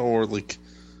first one, or like?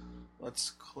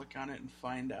 Let's click on it and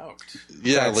find out.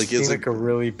 Yeah, that seems like a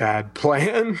really bad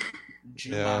plan.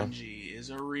 Jumanji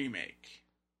is a remake.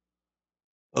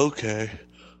 Okay.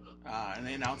 And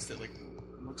they announced it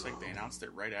looks like they announced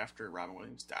it right after Robin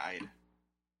Williams died.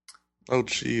 Oh,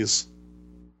 jeez.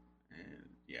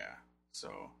 Yeah,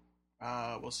 so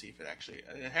we'll see if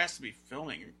it has to be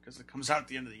filming because it comes out at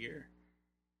the end of the year.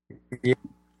 Yeah.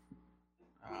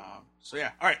 So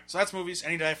yeah, all right. So that's movies.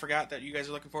 Any that I forgot that you guys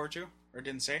are looking forward to or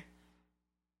didn't say?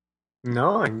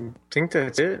 No, I think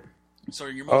that's it. So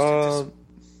your most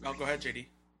go ahead, JD.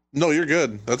 No, you're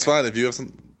good. That's fine. If you have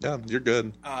some, yeah, you're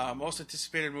good. Most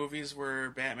anticipated movies were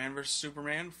Batman vs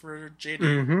Superman for JD.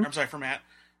 Mm-hmm. I'm sorry, for Matt.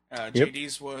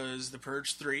 JD's was The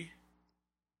Purge 3.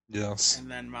 Yes. And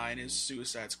then mine is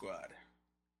Suicide Squad.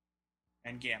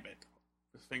 And Gambit.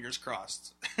 With fingers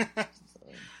crossed.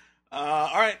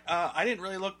 Alright, I didn't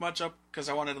really look much up because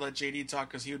I wanted to let JD talk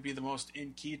because he would be the most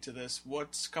in key to this.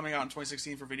 What's coming out in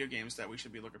 2016 for video games that we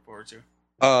should be looking forward to?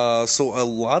 So a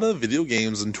lot of video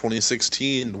games in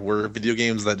 2016 were video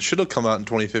games that should have come out in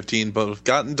 2015 but have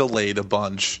gotten delayed a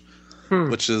bunch,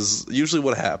 which is usually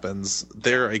what happens.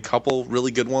 There are a couple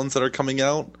really good ones that are coming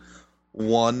out.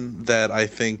 One that I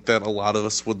think that a lot of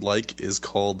us would like is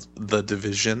called The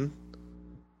Division,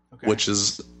 which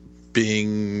is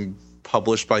being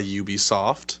published by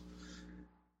Ubisoft.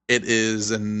 It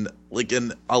is a light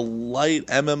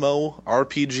MMO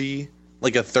RPG,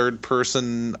 like a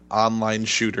third-person online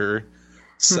shooter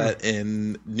set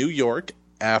in New York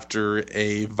after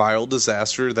a viral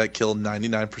disaster that killed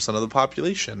 99% of the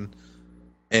population.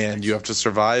 And you have to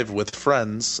survive with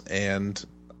friends, and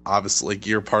obviously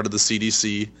you're part of the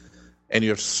CDC, and you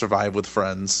have to survive with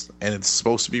friends, and it's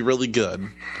supposed to be really good.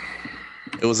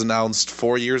 It was announced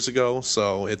 4 years ago,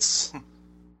 so it's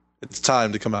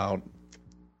time to come out.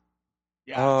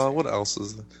 Yeah. What else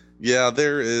is there? Yeah,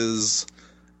 there is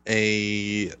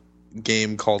a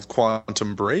game called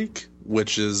Quantum Break,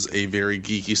 which is a very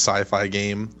geeky sci-fi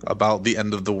game about the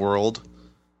end of the world.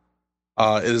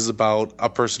 It is about a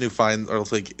person who finds,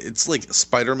 it's like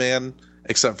Spider-Man,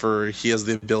 except for he has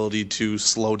the ability to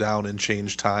slow down and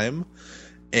change time.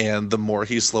 And the more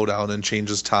he slows down and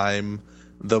changes time,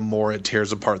 the more it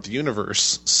tears apart the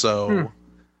universe. So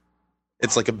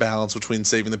it's like a balance between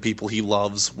saving the people he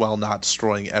loves while not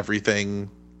destroying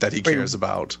everything that he cares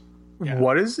about. Yeah.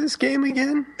 What is this game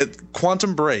again?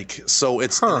 Quantum Break. So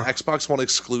it's an Xbox One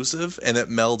exclusive, and it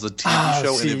melds a TV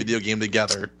show and a video game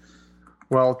together.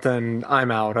 Well, then I'm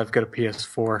out. I've got a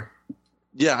PS4.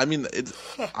 Yeah, I mean,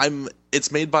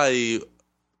 it's made by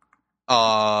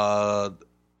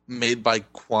made by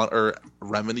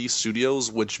Remedy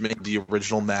Studios, which made the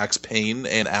original Max Payne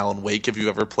and Alan Wake. Have you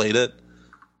ever played it?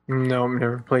 No, I've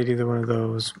never played either one of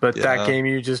those. But that game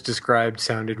you just described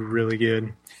sounded really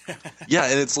good. Yeah,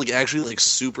 and it's like actually like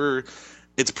super.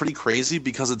 It's pretty crazy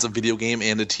because it's a video game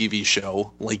and a TV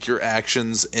show. Like your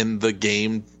actions in the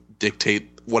game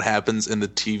dictate what happens in the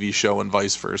TV show and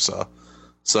vice versa.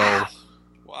 So,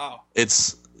 wow,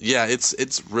 it's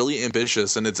really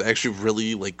ambitious and it's actually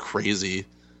really like crazy.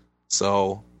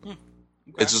 So, okay.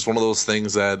 It's just one of those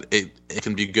things that it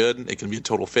can be good, it can be a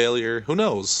total failure. Who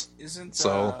knows? Isn't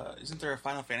there a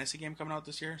Final Fantasy game coming out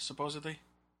this year supposedly?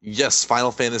 Yes,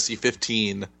 Final Fantasy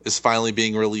 15 is finally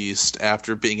being released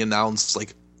after being announced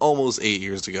like almost 8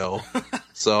 years ago.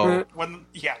 So when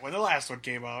the last one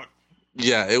came out.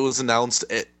 Yeah, it was announced.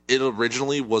 It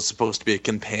originally was supposed to be a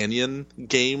companion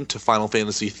game to Final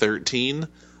Fantasy 13,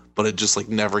 but it just like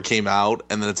never came out.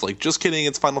 And then it's like, just kidding,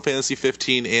 it's Final Fantasy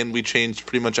 15, and we changed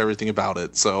pretty much everything about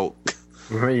it. So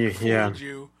yeah.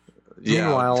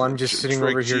 Meanwhile, I'm just sitting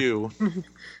over here.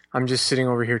 I'm just sitting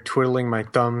over here twiddling my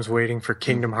thumbs, waiting for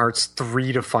Kingdom Hearts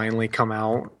 3 to finally come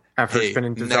out after it's been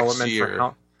in development for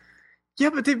how? Yeah,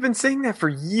 but they've been saying that for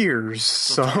years.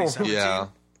 So yeah,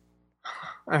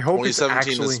 I hope it's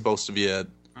 2017 is supposed to be it.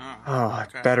 Oh,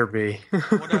 it better be.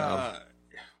 What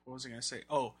was I going to say?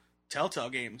 Oh, Telltale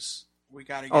games. We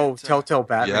got to get Telltale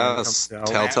Batman. Yes,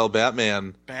 Telltale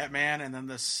Batman. Batman, and then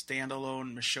the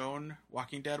standalone Michonne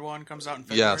Walking Dead one comes out in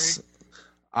February. Yes.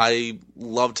 I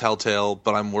love Telltale,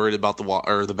 but I'm worried about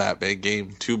the Batman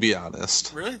game, to be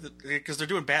honest. Really? Because they're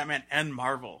doing Batman and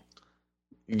Marvel.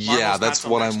 Yeah, that's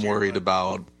what I'm worried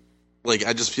about. Like,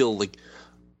 I just feel like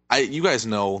you guys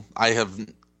know I have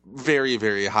very,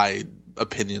 very high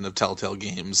opinion of Telltale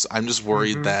games. I'm just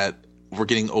worried that we're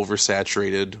getting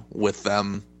oversaturated with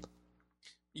them.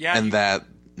 Yeah, and that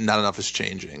not enough is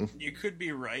changing. You could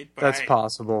be right, but that's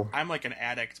possible. I'm like an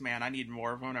addict, man. I need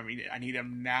more of them. I mean, I need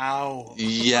them now.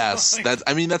 Yes,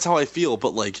 that's how I feel.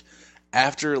 But like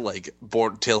after like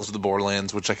Tales of the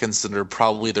Borderlands, which I consider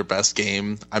probably their best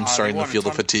game, I'm starting to feel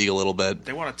the fatigue a little bit.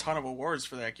 They won a ton of awards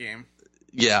for that game.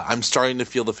 Yeah, I'm starting to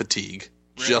feel the fatigue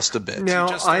just a bit. Now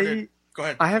Go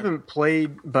ahead. I haven't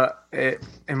played, but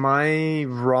am I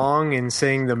wrong in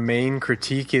saying the main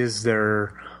critique is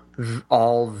they're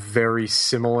all very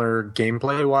similar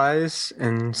gameplay wise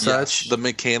and such? Yes, the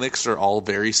mechanics are all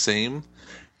very same,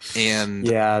 and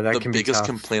the biggest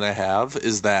complaint I have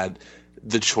is that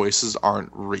the choices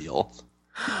aren't real.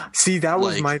 See, that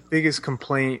was my biggest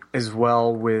complaint as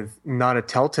well with not a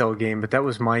Telltale game, but that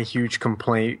was my huge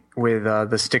complaint with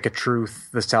the Stick of Truth,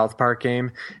 the South Park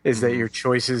game, is that your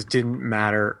choices didn't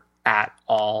matter at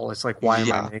all. It's like, why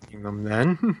am I making them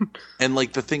then? And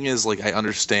like the thing is, like, I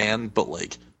understand, but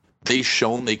like they've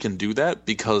shown they can do that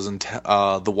because in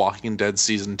The Walking Dead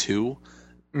season 2,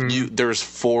 there's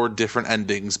 4 different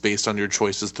endings based on your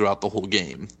choices throughout the whole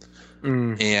game,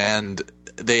 and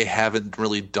they haven't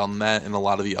really done that in a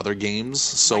lot of the other games.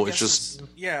 So it's just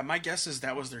my guess is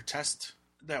that was their test.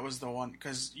 That was the one,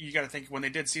 because you got to think when they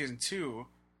did season 2,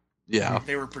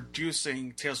 they were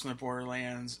producing Tales from the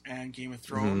Borderlands and Game of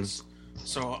Thrones.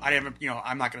 So I haven't,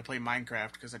 I'm not going to play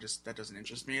Minecraft because that doesn't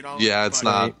interest me at all. Yeah, it's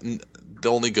not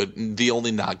the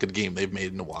only not good game they've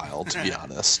made in a while, to be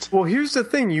honest. Well, here's the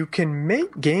thing: you can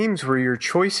make games where your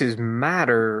choices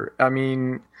matter. I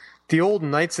mean, the old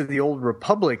Knights of the Old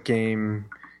Republic game,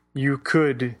 you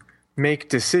could make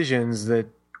decisions that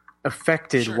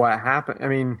affected what happened. I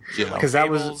mean, because that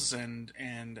was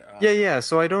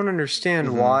So I don't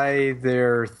understand why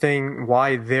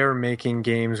they're making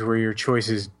games where your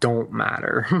choices don't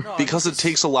matter. No, because it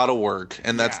takes a lot of work,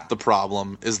 and that's the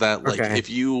problem. Is that like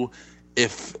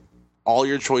if all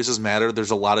your choices matter,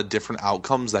 there's a lot of different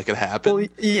outcomes that could happen. Well,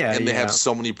 and they have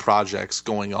so many projects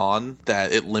going on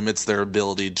that it limits their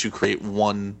ability to create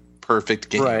one perfect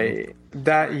game. Right.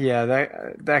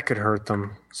 That could hurt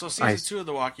them. So season 2 of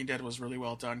The Walking Dead was really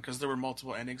well done because there were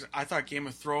multiple endings. I thought Game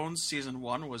of Thrones season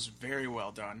 1 was very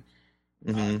well done.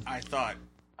 I thought,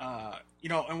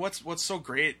 and what's so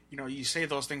great, you say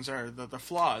those things are the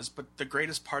flaws, but the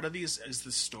greatest part of these is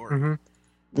the story.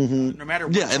 No matter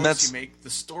what choice you make, the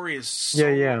story is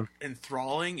so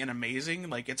enthralling and amazing.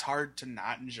 Like, it's hard to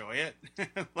not enjoy it.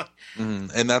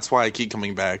 And that's why I keep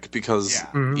coming back, because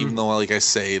even though, like I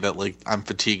say that, like, I'm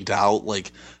fatigued out,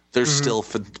 like, there's still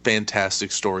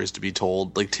fantastic stories to be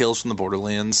told. Like Tales from the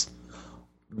Borderlands,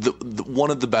 the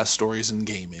one of the best stories in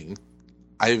gaming.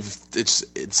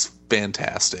 It's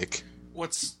fantastic.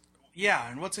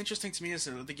 And what's interesting to me is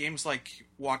that the games like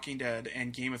Walking Dead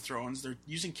and Game of Thrones, they're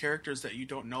using characters that you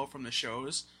don't know from the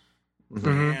shows,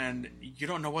 and you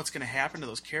don't know what's going to happen to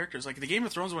those characters. Like the Game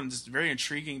of Thrones one is very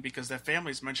intriguing because that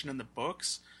family is mentioned in the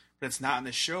books, but it's not in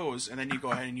the shows. And then you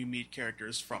go ahead and you meet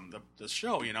characters from the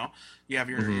show. You know, you have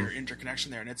your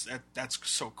interconnection there, and that's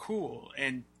so cool.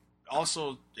 And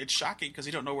also, it's shocking because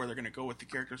you don't know where they're going to go with the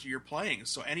characters you're playing.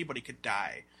 So anybody could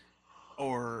die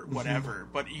or whatever.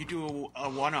 But you do a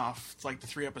one-off, like the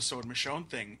 3-episode Michonne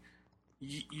thing.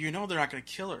 You know they're not going to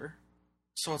kill her.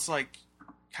 So it's like,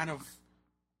 kind of,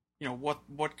 you know,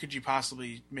 what could you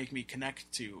possibly make me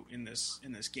connect to in this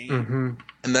game?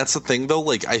 And that's the thing, though.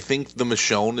 Like, I think the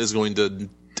Michonne is going to...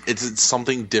 It's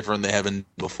something different they haven't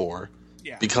before.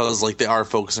 Yeah. Because, like, they are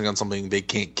focusing on something they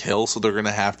can't kill, so they're going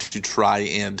to have to try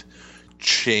and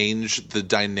change the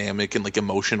dynamic and, like,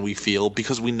 emotion we feel,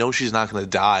 because we know she's not going to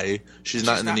die. She's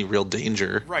not in any real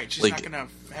danger. Right. She's not going to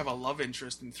have a love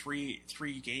interest in three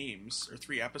games or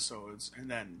 3 episodes, and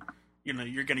then, you know,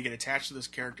 you're going to get attached to this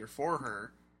character for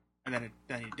her, and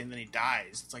then he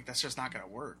dies. It's like, that's just not going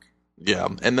to work. Yeah,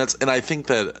 and I think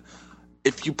that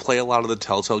if you play a lot of the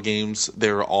Telltale games,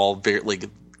 they're all very, like,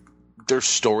 their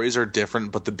stories are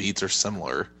different, but the beats are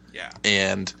similar. Yeah.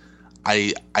 And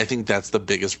I think that's the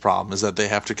biggest problem, is that they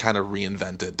have to kind of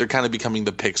reinvent it. They're kind of becoming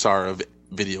the Pixar of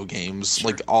video games.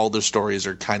 Sure. Like, all their stories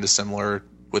are kind of similar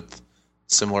with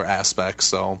similar aspects,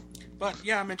 so... But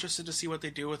yeah, I'm interested to see what they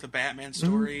do with the Batman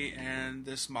story and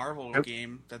this Marvel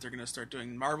game that they're going to start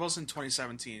doing. Marvel's in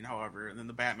 2017, however, and then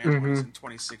the Batman one is in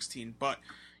 2016. But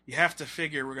you have to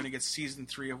figure we're going to get season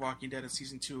 3 of Walking Dead and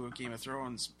season 2 of Game of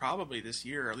Thrones probably this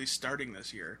year, or at least starting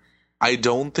this year. I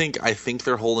think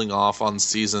they're holding off on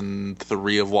season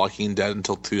 3 of Walking Dead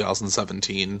until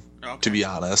 2017, to be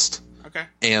honest. Okay.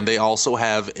 And they also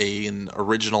have an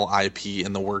original IP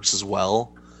in the works as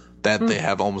well that they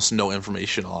have almost no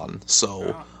information on.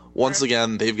 So, once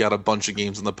again, they've got a bunch of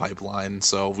games in the pipeline,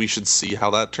 so we should see how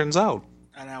that turns out.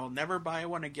 And I will never buy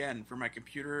one again for my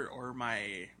computer or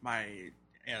my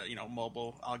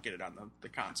mobile. I'll get it on the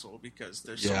console because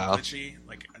they're so glitchy.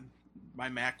 Like, my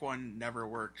Mac one never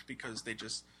worked because the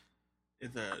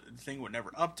thing would never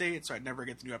update, so I'd never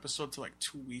get the new episode till like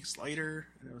 2 weeks later.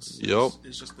 And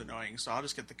it's just annoying. So I'll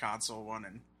just get the console one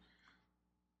and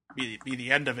be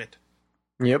the end of it.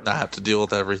 Yep. Not have to deal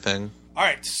with everything. All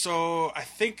right, so I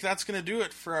think that's going to do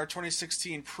it for our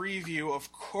 2016 preview.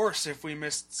 Of course, if we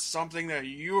missed something that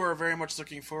you are very much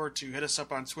looking forward to, hit us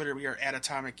up on Twitter. We are at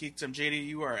Atomic Geekdom. JD,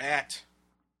 you are at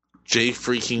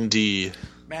JFreakingD.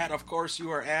 Matt, of course,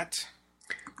 you are at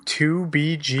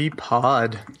 2BG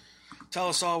Pod. Tell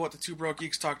us all what the Two Broke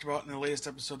Geeks talked about in the latest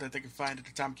episode that they can find at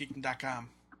atomicgeekdom.com.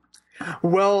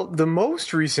 Well, the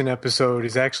most recent episode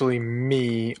is actually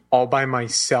me all by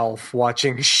myself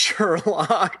watching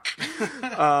Sherlock.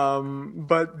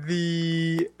 But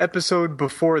the episode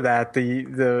before that,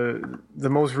 the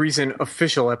most recent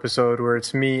official episode where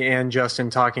it's me and Justin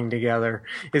talking together,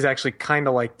 is actually kind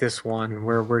of like this one,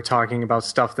 where we're talking about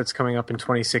stuff that's coming up in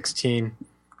 2016.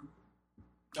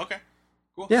 Okay.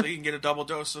 Cool. Yeah. So you can get a double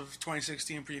dose of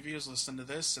 2016 previews, listen to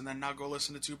this, and then now go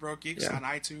listen to Two Broke Geeks on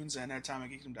iTunes and at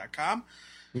atomicgeekdom.com.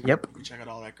 Yep. You can check out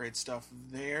all that great stuff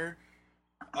there.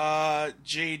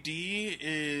 JD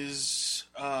is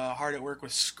hard at work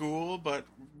with school, but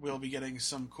we'll be getting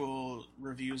some cool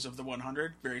reviews of the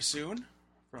 100 very soon.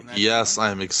 From that Yes,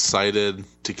 I'm excited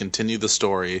to continue the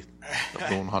story of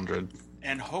the 100.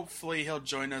 And hopefully he'll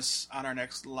join us on our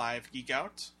next live Geek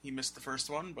Out. He missed the first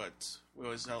one, but we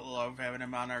always love having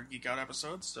him on our Geek Out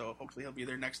episodes, so hopefully he'll be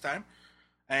there next time.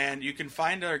 And you can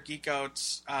find our Geek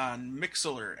Outs on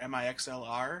Mixlr,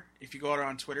 Mixlr. If you go out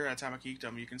on Twitter at Atomic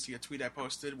Geekdom, you can see a tweet I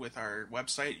posted with our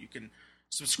website. You can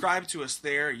subscribe to us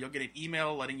there. You'll get an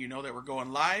email letting you know that we're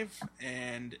going live,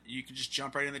 and you can just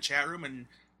jump right in the chat room and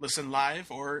listen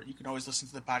live, or you can always listen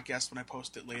to the podcast when I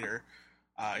post it later.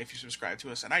 If you subscribe to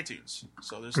us on iTunes.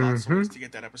 So there's lots of ways to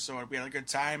get that episode. We had a good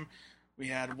time. We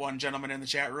had one gentleman in the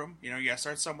chat room. You know, you got to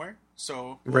start somewhere.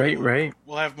 So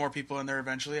we'll have more people in there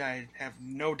eventually. I have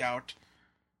no doubt.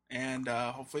 And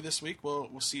hopefully this week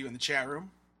we'll see you in the chat room.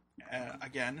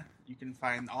 Again, you can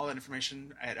find all that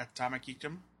information at Atomic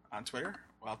Geekdom on Twitter.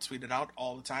 I'll tweet it out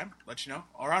all the time, let you know.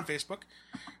 Or on Facebook.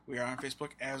 We are on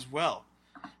Facebook as well.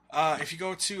 If you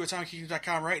go to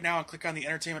atomicgeekdom.com right now and click on the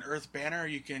Entertainment Earth banner,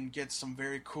 you can get some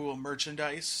very cool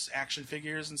merchandise, action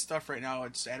figures and stuff. Right now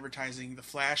it's advertising the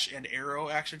Flash and Arrow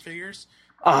action figures.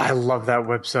 Oh, I love that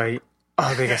website.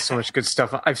 Oh, they got so much good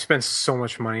stuff. I've spent so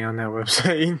much money on that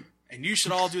website. And you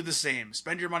should all do the same.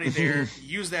 Spend your money there,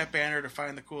 use that banner to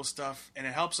find the cool stuff, and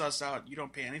it helps us out. You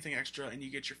don't pay anything extra, and you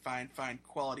get your fine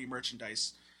quality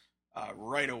merchandise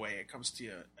right away. It comes to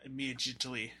you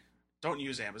immediately. Don't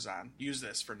use Amazon. Use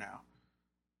this for now.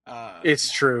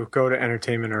 It's true. Go to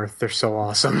Entertainment Earth. They're so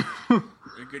awesome.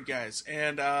 They're good guys.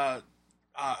 And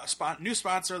new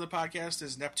sponsor of the podcast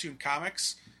is Neptune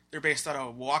Comics. They're based out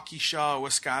of Waukesha,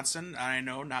 Wisconsin. I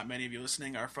know not many of you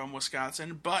listening are from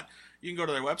Wisconsin, but you can go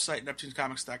to their website,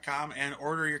 neptunecomics.com, and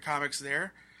order your comics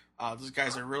there. Those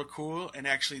guys are real cool. And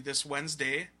actually this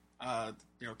Wednesday,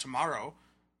 tomorrow,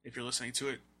 if you're listening to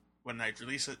it when I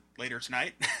release it later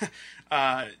tonight,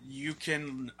 you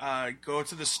can go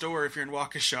to the store if you're in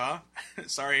Waukesha.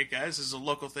 Sorry, guys, this is a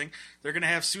local thing. They're going to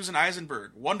have Susan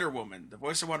Eisenberg, Wonder Woman, the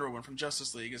voice of Wonder Woman from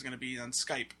Justice League, is going to be on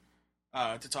Skype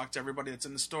to talk to everybody that's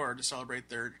in the store to celebrate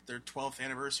their 12th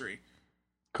anniversary.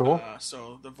 Cool.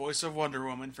 So the voice of Wonder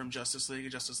Woman from Justice League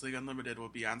and Justice League Unlimited will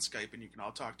be on Skype, and you can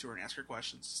all talk to her and ask her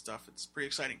questions and stuff. It's pretty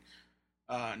exciting.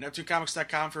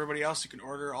 NeptuneComics.com for everybody else. You can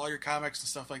order all your comics and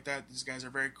stuff like that. These guys are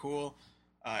very cool.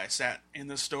 I sat in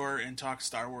the store and talked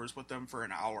Star Wars with them for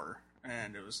an hour,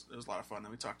 and it was a lot of fun.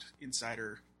 Then we talked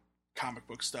insider comic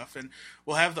book stuff, and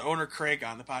we'll have the owner Craig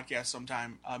on the podcast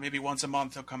sometime. Maybe once a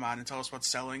month he'll come on and tell us what's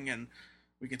selling, and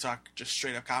we can talk just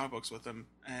straight up comic books with him,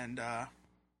 and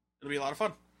it'll be a lot of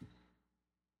fun.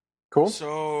 Cool.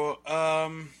 So,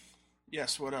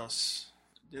 yes, what else?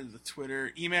 Did the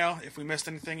Twitter, email, if we missed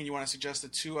anything and you want to suggest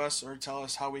it to us or tell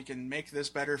us how we can make this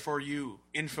better for you.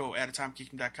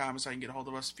 info@atomicgeekdom.com is how you can get a hold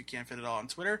of us if you can't fit it all on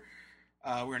Twitter.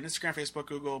 We're on Instagram, Facebook,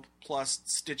 Google, plus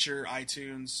Stitcher,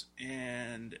 iTunes,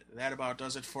 and that about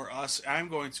does it for us. I'm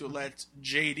going to let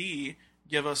JD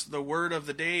give us the word of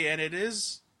the day, and it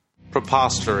is...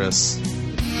 preposterous.